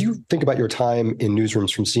as you think about your time in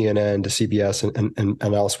newsrooms from CNN to CBS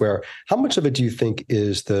and elsewhere, how much of it do you think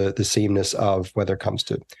is the sameness of whether it comes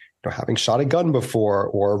to having shot a gun before,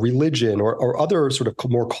 or religion, or other sort of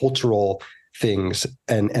more cultural things,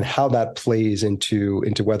 and how that plays into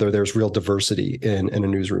whether there's real diversity in a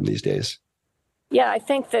newsroom these days? Yeah, I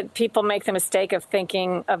think that people make the mistake of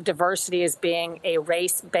thinking of diversity as being a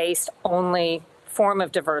race-based only form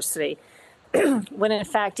of diversity. When in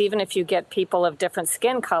fact, even if you get people of different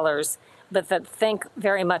skin colors, but that think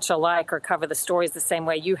very much alike or cover the stories the same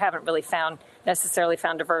way, you haven't really necessarily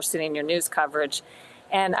found diversity in your news coverage.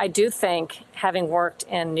 And I do think, having worked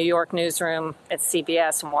in New York newsroom at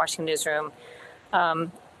CBS and Washington newsroom,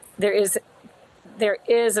 there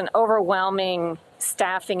is an overwhelming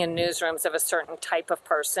staffing in newsrooms of a certain type of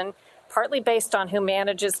person, partly based on who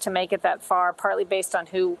manages to make it that far, partly based on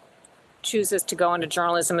who chooses to go into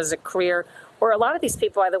journalism as a career. Or a lot of these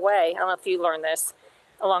people, by the way, I don't know if you learned this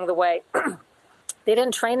along the way, they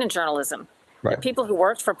didn't train in journalism. Right. The people who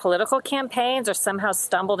worked for political campaigns or somehow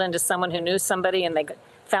stumbled into someone who knew somebody and they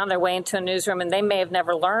found their way into a newsroom, and they may have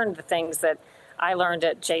never learned the things that I learned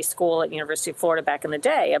at J School at University of Florida back in the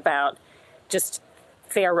day about just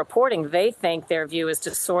fair reporting. They think their view is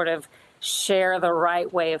to sort of share the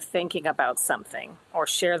right way of thinking about something, or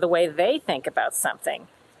share the way they think about something,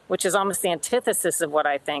 which is almost the antithesis of what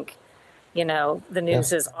I think, the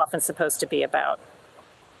news is often supposed to be about.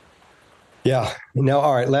 Yeah. Now,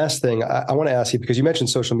 all right. Last thing I want to ask you, because you mentioned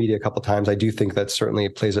social media a couple of times. I do think that certainly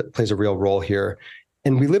plays a real role here.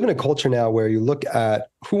 And we live in a culture now where you look at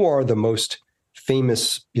who are the most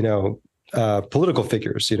famous, political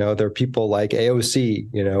figures. There are people like AOC,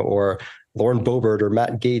 or Lauren Boebert or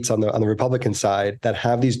Matt Gaetz on the Republican side that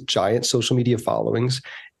have these giant social media followings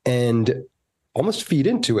and almost feed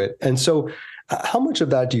into it. And so how much of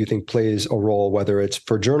that do you think plays a role, whether it's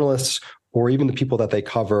for journalists or even the people that they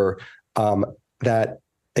cover, that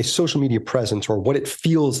a social media presence or what it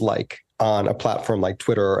feels like on a platform like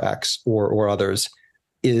Twitter or X or others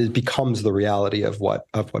becomes the reality of what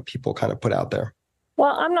people kind of put out there?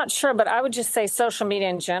 Well, I'm not sure, but I would just say social media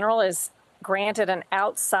in general is granted an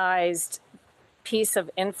outsized piece of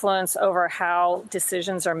influence over how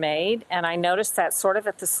decisions are made. And I noticed that sort of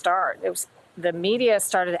at the start. The media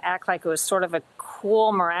started to act like it was sort of a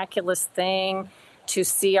cool, miraculous thing to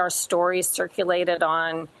see our stories circulated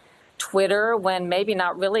on Twitter when maybe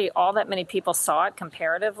not really all that many people saw it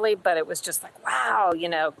comparatively, but it was just like, wow,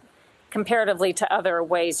 comparatively to other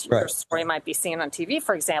ways your story might be seen on TV,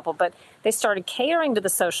 for example. But they started catering to the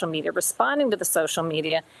social media, responding to the social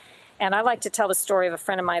media. And I like to tell the story of a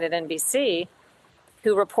friend of mine at NBC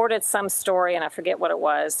who reported some story, and I forget what it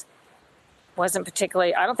was. Wasn't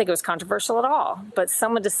particularly, I don't think it was controversial at all, but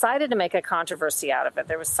someone decided to make a controversy out of it.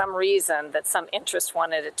 There was some reason that some interest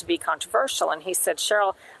wanted it to be controversial. And he said,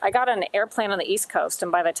 Sharyl, I got on an airplane on the East Coast,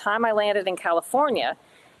 and by the time I landed in California,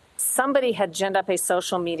 somebody had ginned up a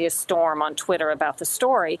social media storm on Twitter about the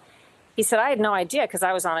story. He said, I had no idea because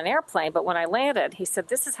I was on an airplane, but when I landed, he said,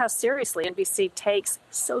 this is how seriously NBC takes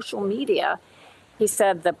social media. He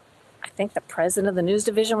said, I think the president of the news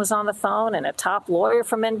division was on the phone and a top lawyer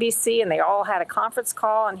from NBC, and they all had a conference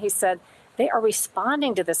call. And he said, they are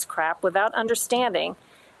responding to this crap without understanding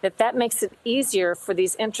that makes it easier for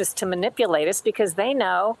these interests to manipulate us because they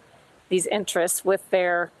know these interests with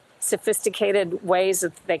their sophisticated ways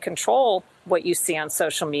that they control what you see on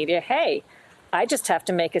social media. Hey, I just have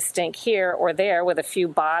to make a stink here or there with a few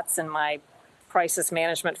bots and my crisis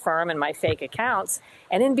management firm and my fake accounts,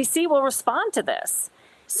 and NBC will respond to this.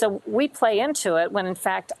 So we play into it when, in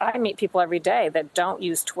fact, I meet people every day that don't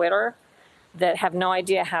use Twitter, that have no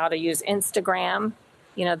idea how to use Instagram,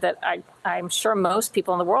 that I'm sure most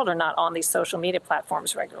people in the world are not on these social media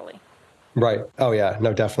platforms regularly. Right. Oh, yeah.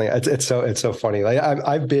 No, definitely. It's so funny. Like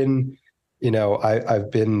I've been, I've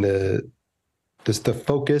been the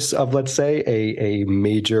focus of, let's say, a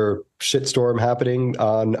major shitstorm happening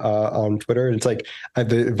on Twitter. And it's like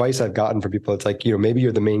the advice I've gotten from people, it's like, maybe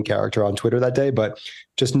you're the main character on Twitter that day, but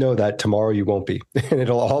just know that tomorrow you won't be, and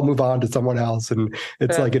it'll all move on to someone else. And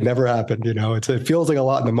it's like it never happened. It feels like a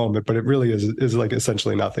lot in the moment, but it really is like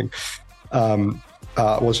essentially nothing. Well,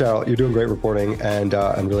 Sharyl, you're doing great reporting, and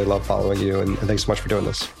really love following you. And thanks so much for doing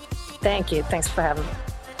this. Thank you. Thanks for having me.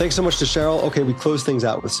 Thanks so much to Sharyl. Okay, we close things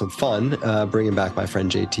out with some fun, bringing back my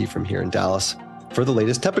friend JT from here in Dallas for the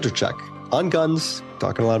latest temperature check on guns,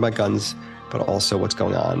 talking a lot about guns, but also what's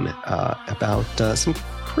going on about some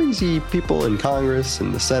crazy people in Congress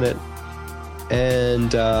and the Senate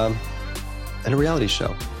and a reality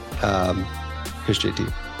show. Here's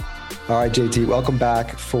JT. All right, JT, welcome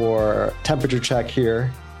back for temperature check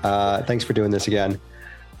here. Thanks for doing this again.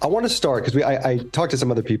 I want to start because I talked to some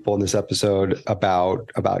other people in this episode about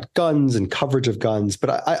guns and coverage of guns,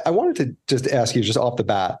 but I wanted to just ask you just off the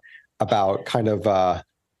bat about kind of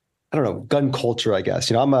I don't know, gun culture, I guess.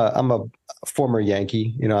 I'm a former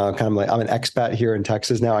Yankee. Kind of like I'm an expat here in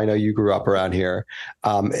Texas now. I know you grew up around here.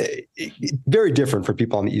 Very different for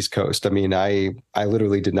people on the East Coast. I mean, I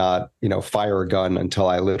literally did not, fire a gun until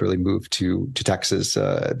I literally moved to Texas,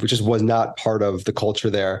 which was not part of the culture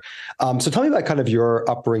there. So tell me about kind of your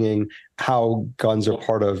upbringing, how guns are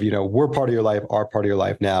part of, were part of your life, are part of your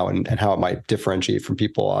life now, and how it might differentiate from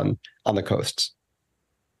people on the coasts.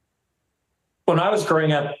 When I was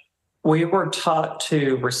growing up, we were taught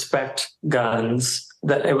to respect guns.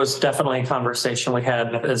 That it was definitely a conversation we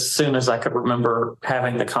had as soon as I could remember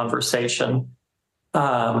having the conversation.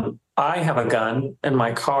 I have a gun in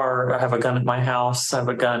my car. I have a gun at my house. I have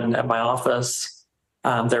a gun at my office.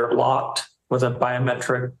 They're locked with a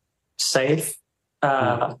biometric safe.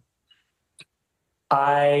 I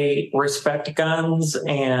respect guns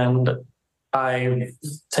and I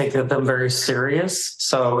take them very serious.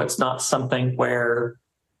 So it's not something where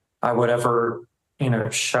I would ever,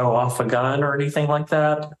 show off a gun or anything like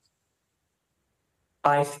that.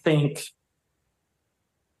 I think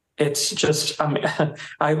it's just,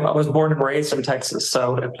 I was born and raised in Texas,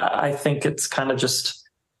 so I think it's kind of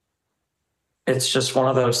it's just one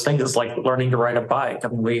of those things. It's like learning to ride a bike. I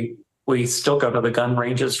mean, we still go to the gun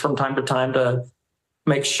ranges from time to time to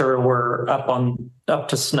make sure we're up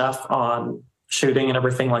to snuff on shooting and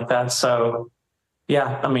everything like that. So,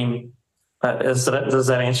 yeah, I mean, does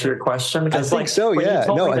that answer your question? Because I think so. Yeah.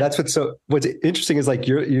 No, that's what's interesting is like,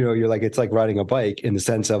 you're like, it's like riding a bike in the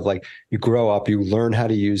sense of like, you grow up, you learn how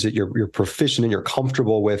to use it, you're proficient and you're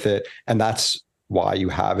comfortable with it. And that's why you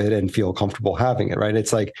have it and feel comfortable having it. Right.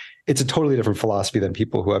 It's like, it's a totally different philosophy than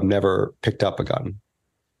people who have never picked up a gun.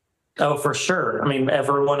 Oh, for sure. I mean,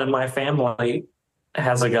 everyone in my family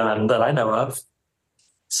has a gun that I know of.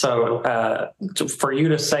 So for you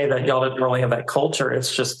to say that y'all didn't really have that culture,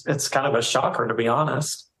 it's kind of a shocker, to be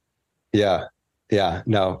honest. Yeah. Yeah.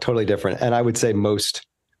 No, totally different. And I would say most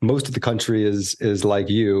of the country is like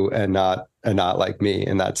you and not like me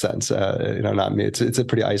in that sense. Not me. It's a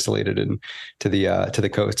pretty isolated and to the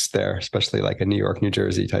coasts there, especially like a New York, New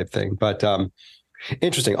Jersey type thing. But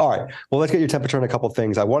interesting. All right. Well, let's get your temperature on a couple of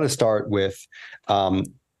things. I want to start with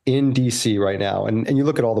in DC right now, and you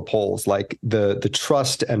look at all the polls, like the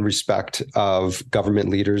trust and respect of government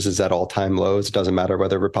leaders is at all-time lows. It doesn't matter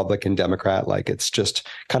whether Republican, Democrat, like it's just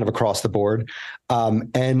kind of across the board.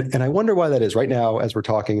 And I wonder why that is. Right now, as we're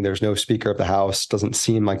talking, there's no Speaker of the House. Doesn't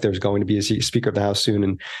seem like there's going to be a Speaker of the House soon.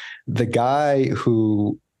 And the guy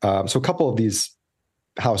who, so a couple of these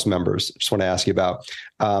House members, just want to ask you about.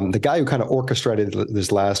 The guy who kind of orchestrated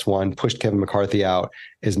this last one, pushed Kevin McCarthy out,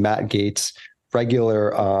 is Matt Gaetz,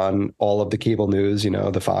 regular on all of the cable news,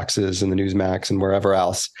 the Foxes and the Newsmax and wherever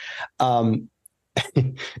else.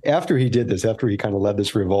 After he did this, after he kind of led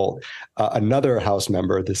this revolt, another House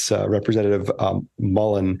member, this Representative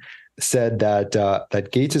Mullen, said that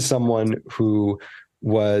Gaetz is someone who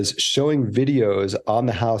was showing videos on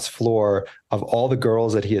the House floor of all the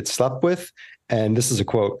girls that he had slept with. And this is a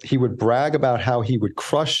quote: he would brag about how he would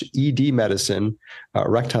crush ED medicine,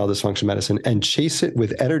 erectile dysfunction medicine, and chase it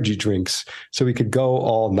with energy drinks so he could go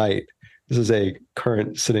all night. This is a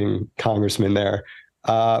current sitting congressman there.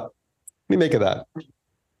 What do you make of that?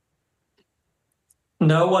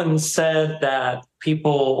 No one said that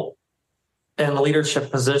people in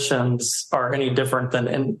leadership positions are any different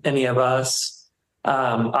than any of us.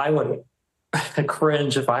 I would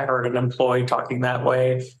cringe if I heard an employee talking that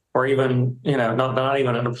way. Or even, not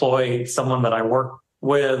even an employee, someone that I work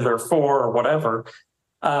with or for or whatever.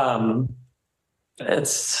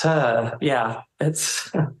 It's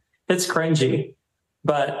cringy,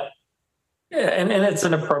 but and it's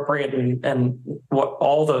inappropriate and what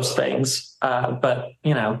all those things. But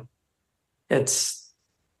there's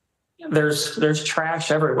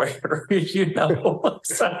trash everywhere,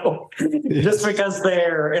 So just because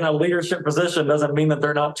they're in a leadership position doesn't mean that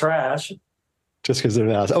they're not trash. Just because they're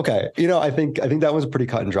not. Okay. I think that was pretty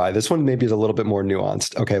cut and dry. This one maybe is a little bit more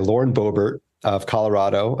nuanced. Okay. Lauren Boebert of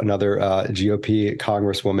Colorado, another GOP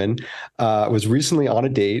congresswoman, was recently on a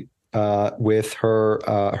date with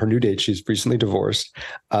her new date. She's recently divorced.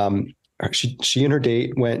 She and her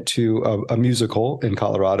date went to a musical in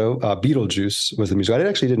Colorado. Beetlejuice was the musical. I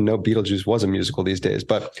actually didn't know Beetlejuice was a musical these days,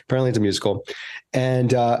 but apparently it's a musical.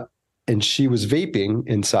 And she was vaping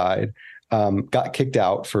inside. Got kicked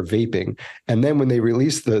out for vaping. And then when they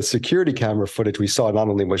released the security camera footage, we saw not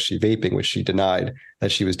only was she vaping, which she denied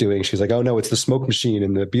that she was doing. She's like, oh no, it's the smoke machine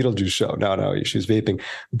in the Beetlejuice show. No, she was vaping.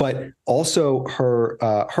 But also her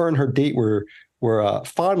and her date were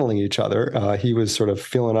fondling each other. He was sort of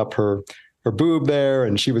filling up her boob there,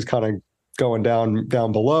 and she was kind of going down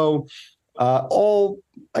below. All,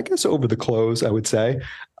 I guess, over the clothes, I would say.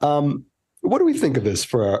 What do we think of this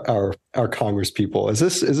for our Congress people? Is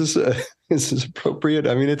this appropriate?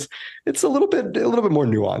 I mean, it's a little bit more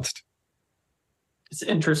nuanced. It's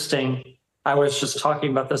interesting. I was just talking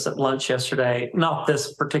about this at lunch yesterday. Not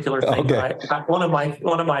this particular thing, okay. But one of my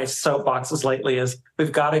soapboxes lately is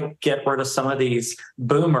we've got to get rid of some of these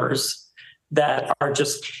boomers that are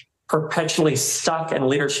just perpetually stuck in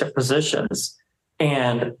leadership positions.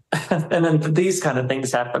 And then these kind of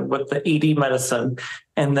things happen with the ED medicine,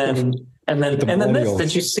 and then this.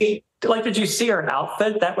 Did you see her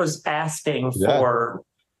outfit? That was asking for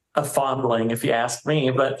a fondling, if you ask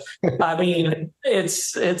me. But I mean,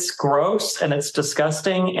 it's gross and it's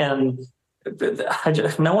disgusting, and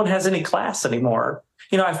no one has any class anymore.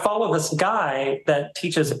 I follow this guy that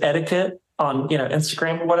teaches etiquette on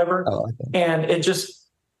Instagram or whatever, and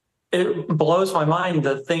it blows my mind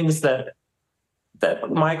the things that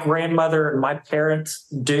my grandmother and my parents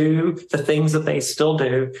do, the things that they still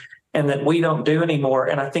do, and that we don't do anymore.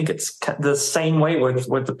 And I think it's the same way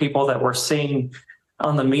with the people that we're seeing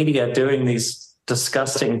on the media doing these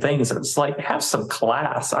disgusting things. And it's like, have some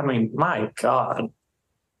class. I mean, my God.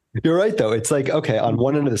 You're right, though. It's like, okay, on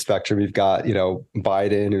one end of the spectrum, you've got,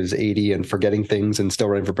 Biden, who's 80 and forgetting things and still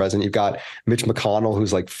running for president. You've got Mitch McConnell,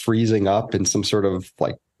 who's like freezing up in some sort of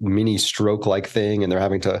like mini stroke like thing, and they're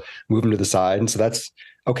having to move him to the side. And so that's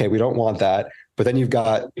okay. We don't want that. But then you've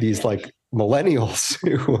got these like millennials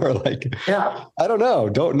who are like, I don't know,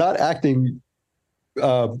 not acting,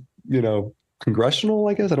 congressional,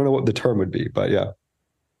 I guess. I don't know what the term would be, but yeah.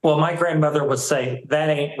 Well, my grandmother would say, that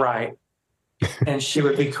ain't right. And she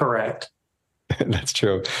would be correct. That's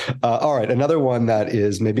true. All right. Another one that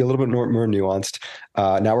is maybe a little bit more nuanced.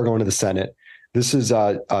 Now we're going to the Senate. This is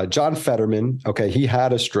John Fetterman. Okay, he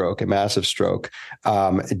had a stroke, a massive stroke.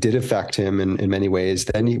 It did affect him in many ways.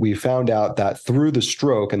 Then we found out that through the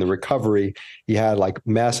stroke and the recovery, he had like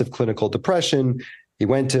massive clinical depression. He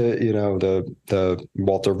went to, the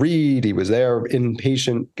Walter Reed. He was there,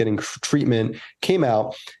 inpatient, getting treatment, came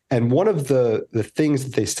out. And one of the things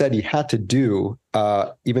that they said he had to do,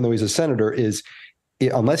 even though he's a senator, is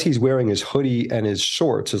unless he's wearing his hoodie and his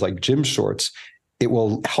shorts, his like gym shorts, it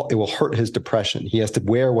will hurt his depression. He has to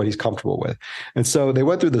wear what he's comfortable with. And so they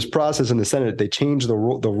went through this process in the Senate. They changed the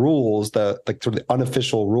rules, the sort of the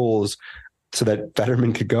unofficial rules, so that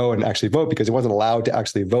Fetterman could go and actually vote, because he wasn't allowed to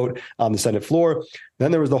actually vote on the Senate floor.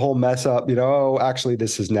 Then there was the whole mess up, actually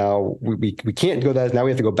this is now, we can't go that. Now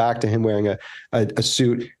we have to go back to him wearing a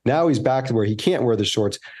suit. Now he's back to where he can't wear the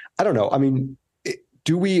shorts. I don't know. I mean,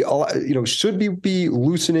 do we, should we be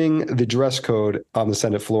loosening the dress code on the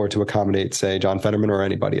Senate floor to accommodate, say, John Fetterman or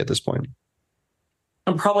anybody at this point?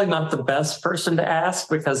 I'm probably not the best person to ask,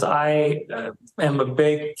 because I am a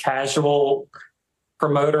big casual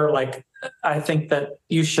promoter. Like, I think that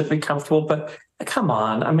you should be comfortable, but come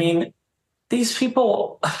on. I mean, these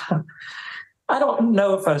people, I don't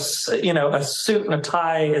know if a suit and a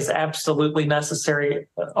tie is absolutely necessary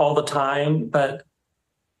all the time, but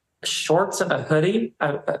shorts and a hoodie,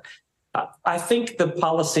 I think the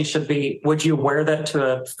policy should be, would you wear that to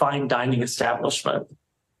a fine dining establishment?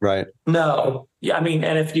 Right. No. Yeah, I mean,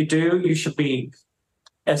 and if you do, you should be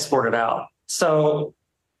escorted out. So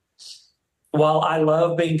while I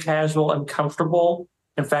love being casual and comfortable,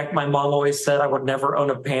 in fact, my mom always said I would never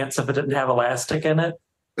own a pants if it didn't have elastic in it.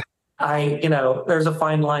 There's a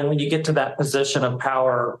fine line when you get to that position of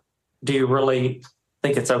power. Do you really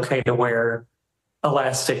think it's okay to wear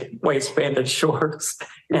elastic waistbanded shorts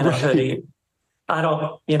and a hoodie? I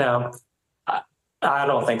don't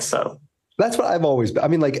think so. That's what I've always, I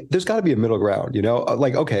mean, like, there's got to be a middle ground,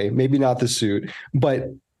 like, okay, maybe not the suit, but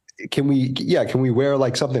can we wear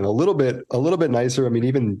like something a little bit nicer? I mean,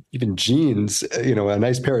 even jeans, a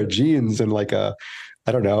nice pair of jeans and like a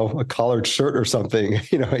collared shirt or something,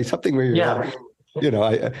 something where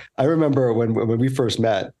I remember when we first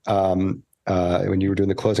met, when you were doing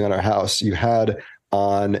the closing on our house, you had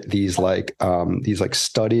on these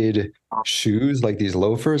studded shoes, like these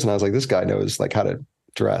loafers. And I was like, this guy knows like how to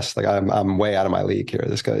dress. Like I'm way out of my league here.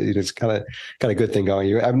 This guy, he's kind of got a good thing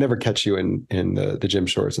going. I've never catch you in the gym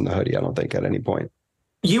shorts and the hoodie, I don't think, at any point.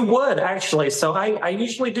 You would actually. So I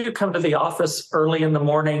usually do come to the office early in the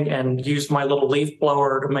morning and use my little leaf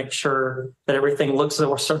blower to make sure that everything looks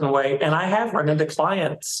a certain way. And I have run into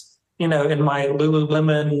clients, in my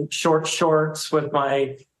Lululemon shorts with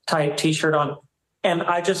my tight t-shirt on, and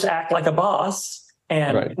I just act like a boss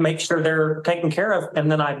and make sure they're taken care of,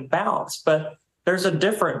 and then I bounce. But there's a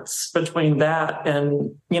difference between that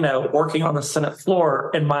and, working on the Senate floor,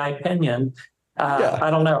 in my opinion. I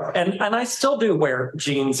don't know. And I still do wear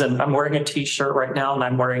jeans, and I'm wearing a t-shirt right now, and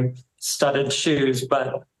I'm wearing studded shoes,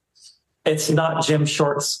 but it's not gym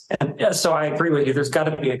shorts. And so I agree with you. There's got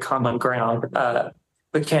to be a common ground.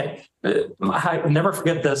 We can't, I never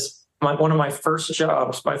forget this. One of my first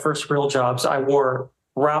jobs, my first real jobs, I wore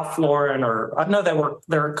Ralph Lauren,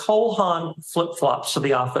 they're Cole Haan flip-flops to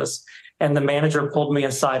the office. And the manager pulled me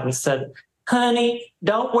aside and said, honey,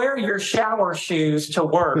 don't wear your shower shoes to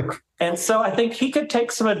work. And so I think he could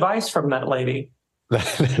take some advice from that lady.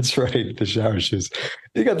 That's right. The shower shoes.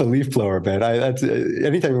 You got the leaf blower, man.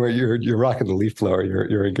 Anytime where you're rocking the leaf blower,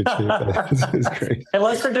 you're in good shape. It's great.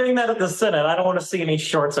 Unless they're doing that at the Senate, I don't want to see any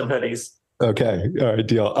shorts and hoodies. Okay. All right.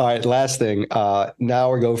 Deal. All right. Last thing.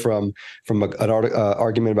 Now we go from an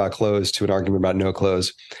argument about clothes to an argument about no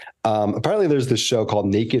clothes. Apparently there's this show called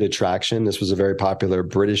Naked Attraction. This was a very popular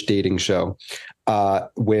British dating show,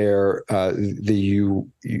 where I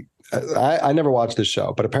never watched this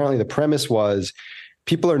show, but apparently the premise was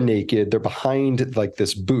people are naked. They're behind like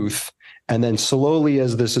this booth. And then slowly,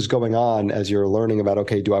 as this is going on, as you're learning about,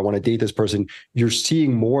 okay, do I want to date this person? You're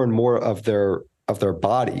seeing more and more of their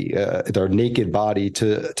body, their naked body,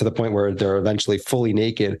 to the point where they're eventually fully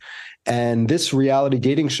naked. And this reality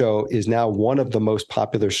dating show is now one of the most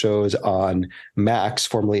popular shows on Max,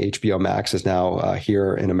 formerly HBO Max, is now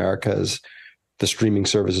here in America as the streaming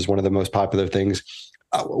service is one of the most popular things.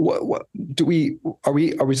 Are we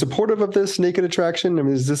supportive of this Naked Attraction? I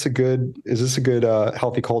mean, is this a good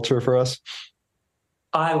healthy culture for us?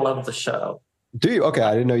 I love the show. Do you? Okay,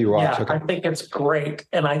 I didn't know you watched. Yeah, okay. I think it's great,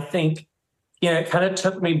 and I think it kind of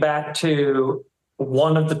took me back to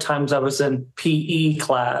one of the times I was in PE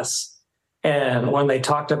class, and when they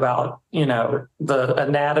talked about the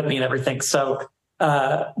anatomy and everything. So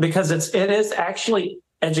because it is actually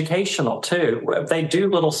educational too. They do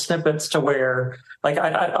little snippets to where, like,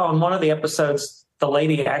 I on one of the episodes, the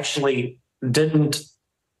lady actually didn't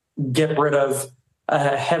get rid of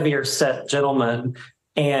a heavier set gentleman,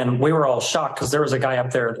 and we were all shocked because there was a guy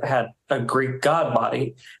up there that had a Greek god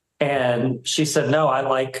body, and she said, no, I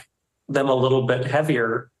like them a little bit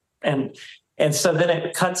heavier. And so then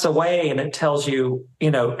it cuts away and it tells you,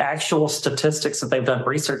 actual statistics that they've done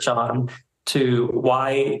research on to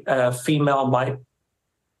why a female might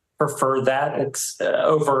prefer that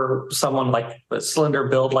over someone like a slender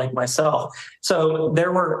build like myself. So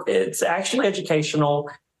it's actually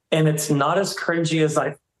educational, and it's not as cringy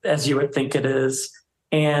as you would think it is.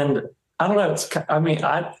 And I don't know.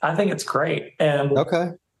 I think it's great. And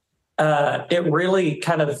okay. It really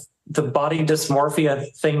kind of, the body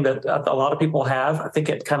dysmorphia thing that a lot of people have, I think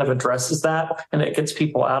it kind of addresses that, and it gets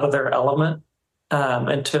people out of their element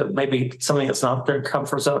into maybe something that's not their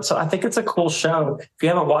comfort zone. So I think it's a cool show. If you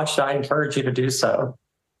haven't watched it, I encourage you to do so.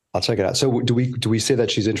 I'll check it out. So do we say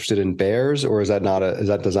that she's interested in bears, or does that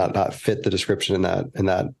not fit the description in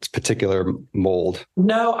that particular mold?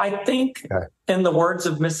 No, I think in the words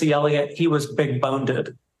of Missy Elliott, he was big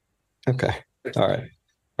boned. Okay. All right.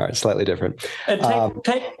 Slightly different. And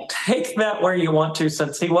take that where you want to.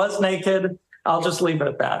 Since he was naked, I'll just leave it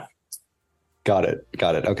at that. Got it.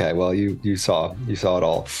 Okay. Well, you saw it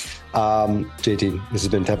all. JT, this has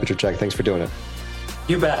been Temperature Check. Thanks for doing it.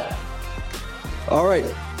 You bet. All right.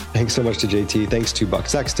 Thanks so much to JT. Thanks to Buck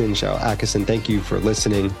Sexton, Sharyl Attkisson. Thank you for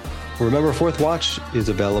listening. Remember, Fourth Watch is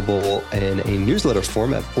available in a newsletter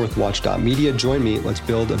form at fourthwatch.media. Join me. Let's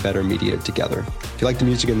build a better media together. If you like the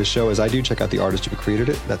music in the show, as I do, check out the artist who created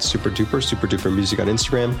it. That's Super Duper Music on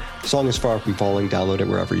Instagram. The song is Far From Falling. Download it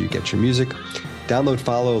wherever you get your music. Download,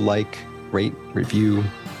 follow, like, rate, review,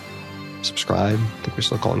 subscribe. I think we're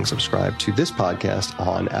still calling subscribe to this podcast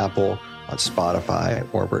on Apple, on Spotify,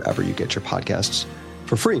 or wherever you get your podcasts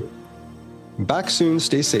for free. Back soon.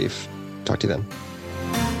 Stay safe. Talk to you then.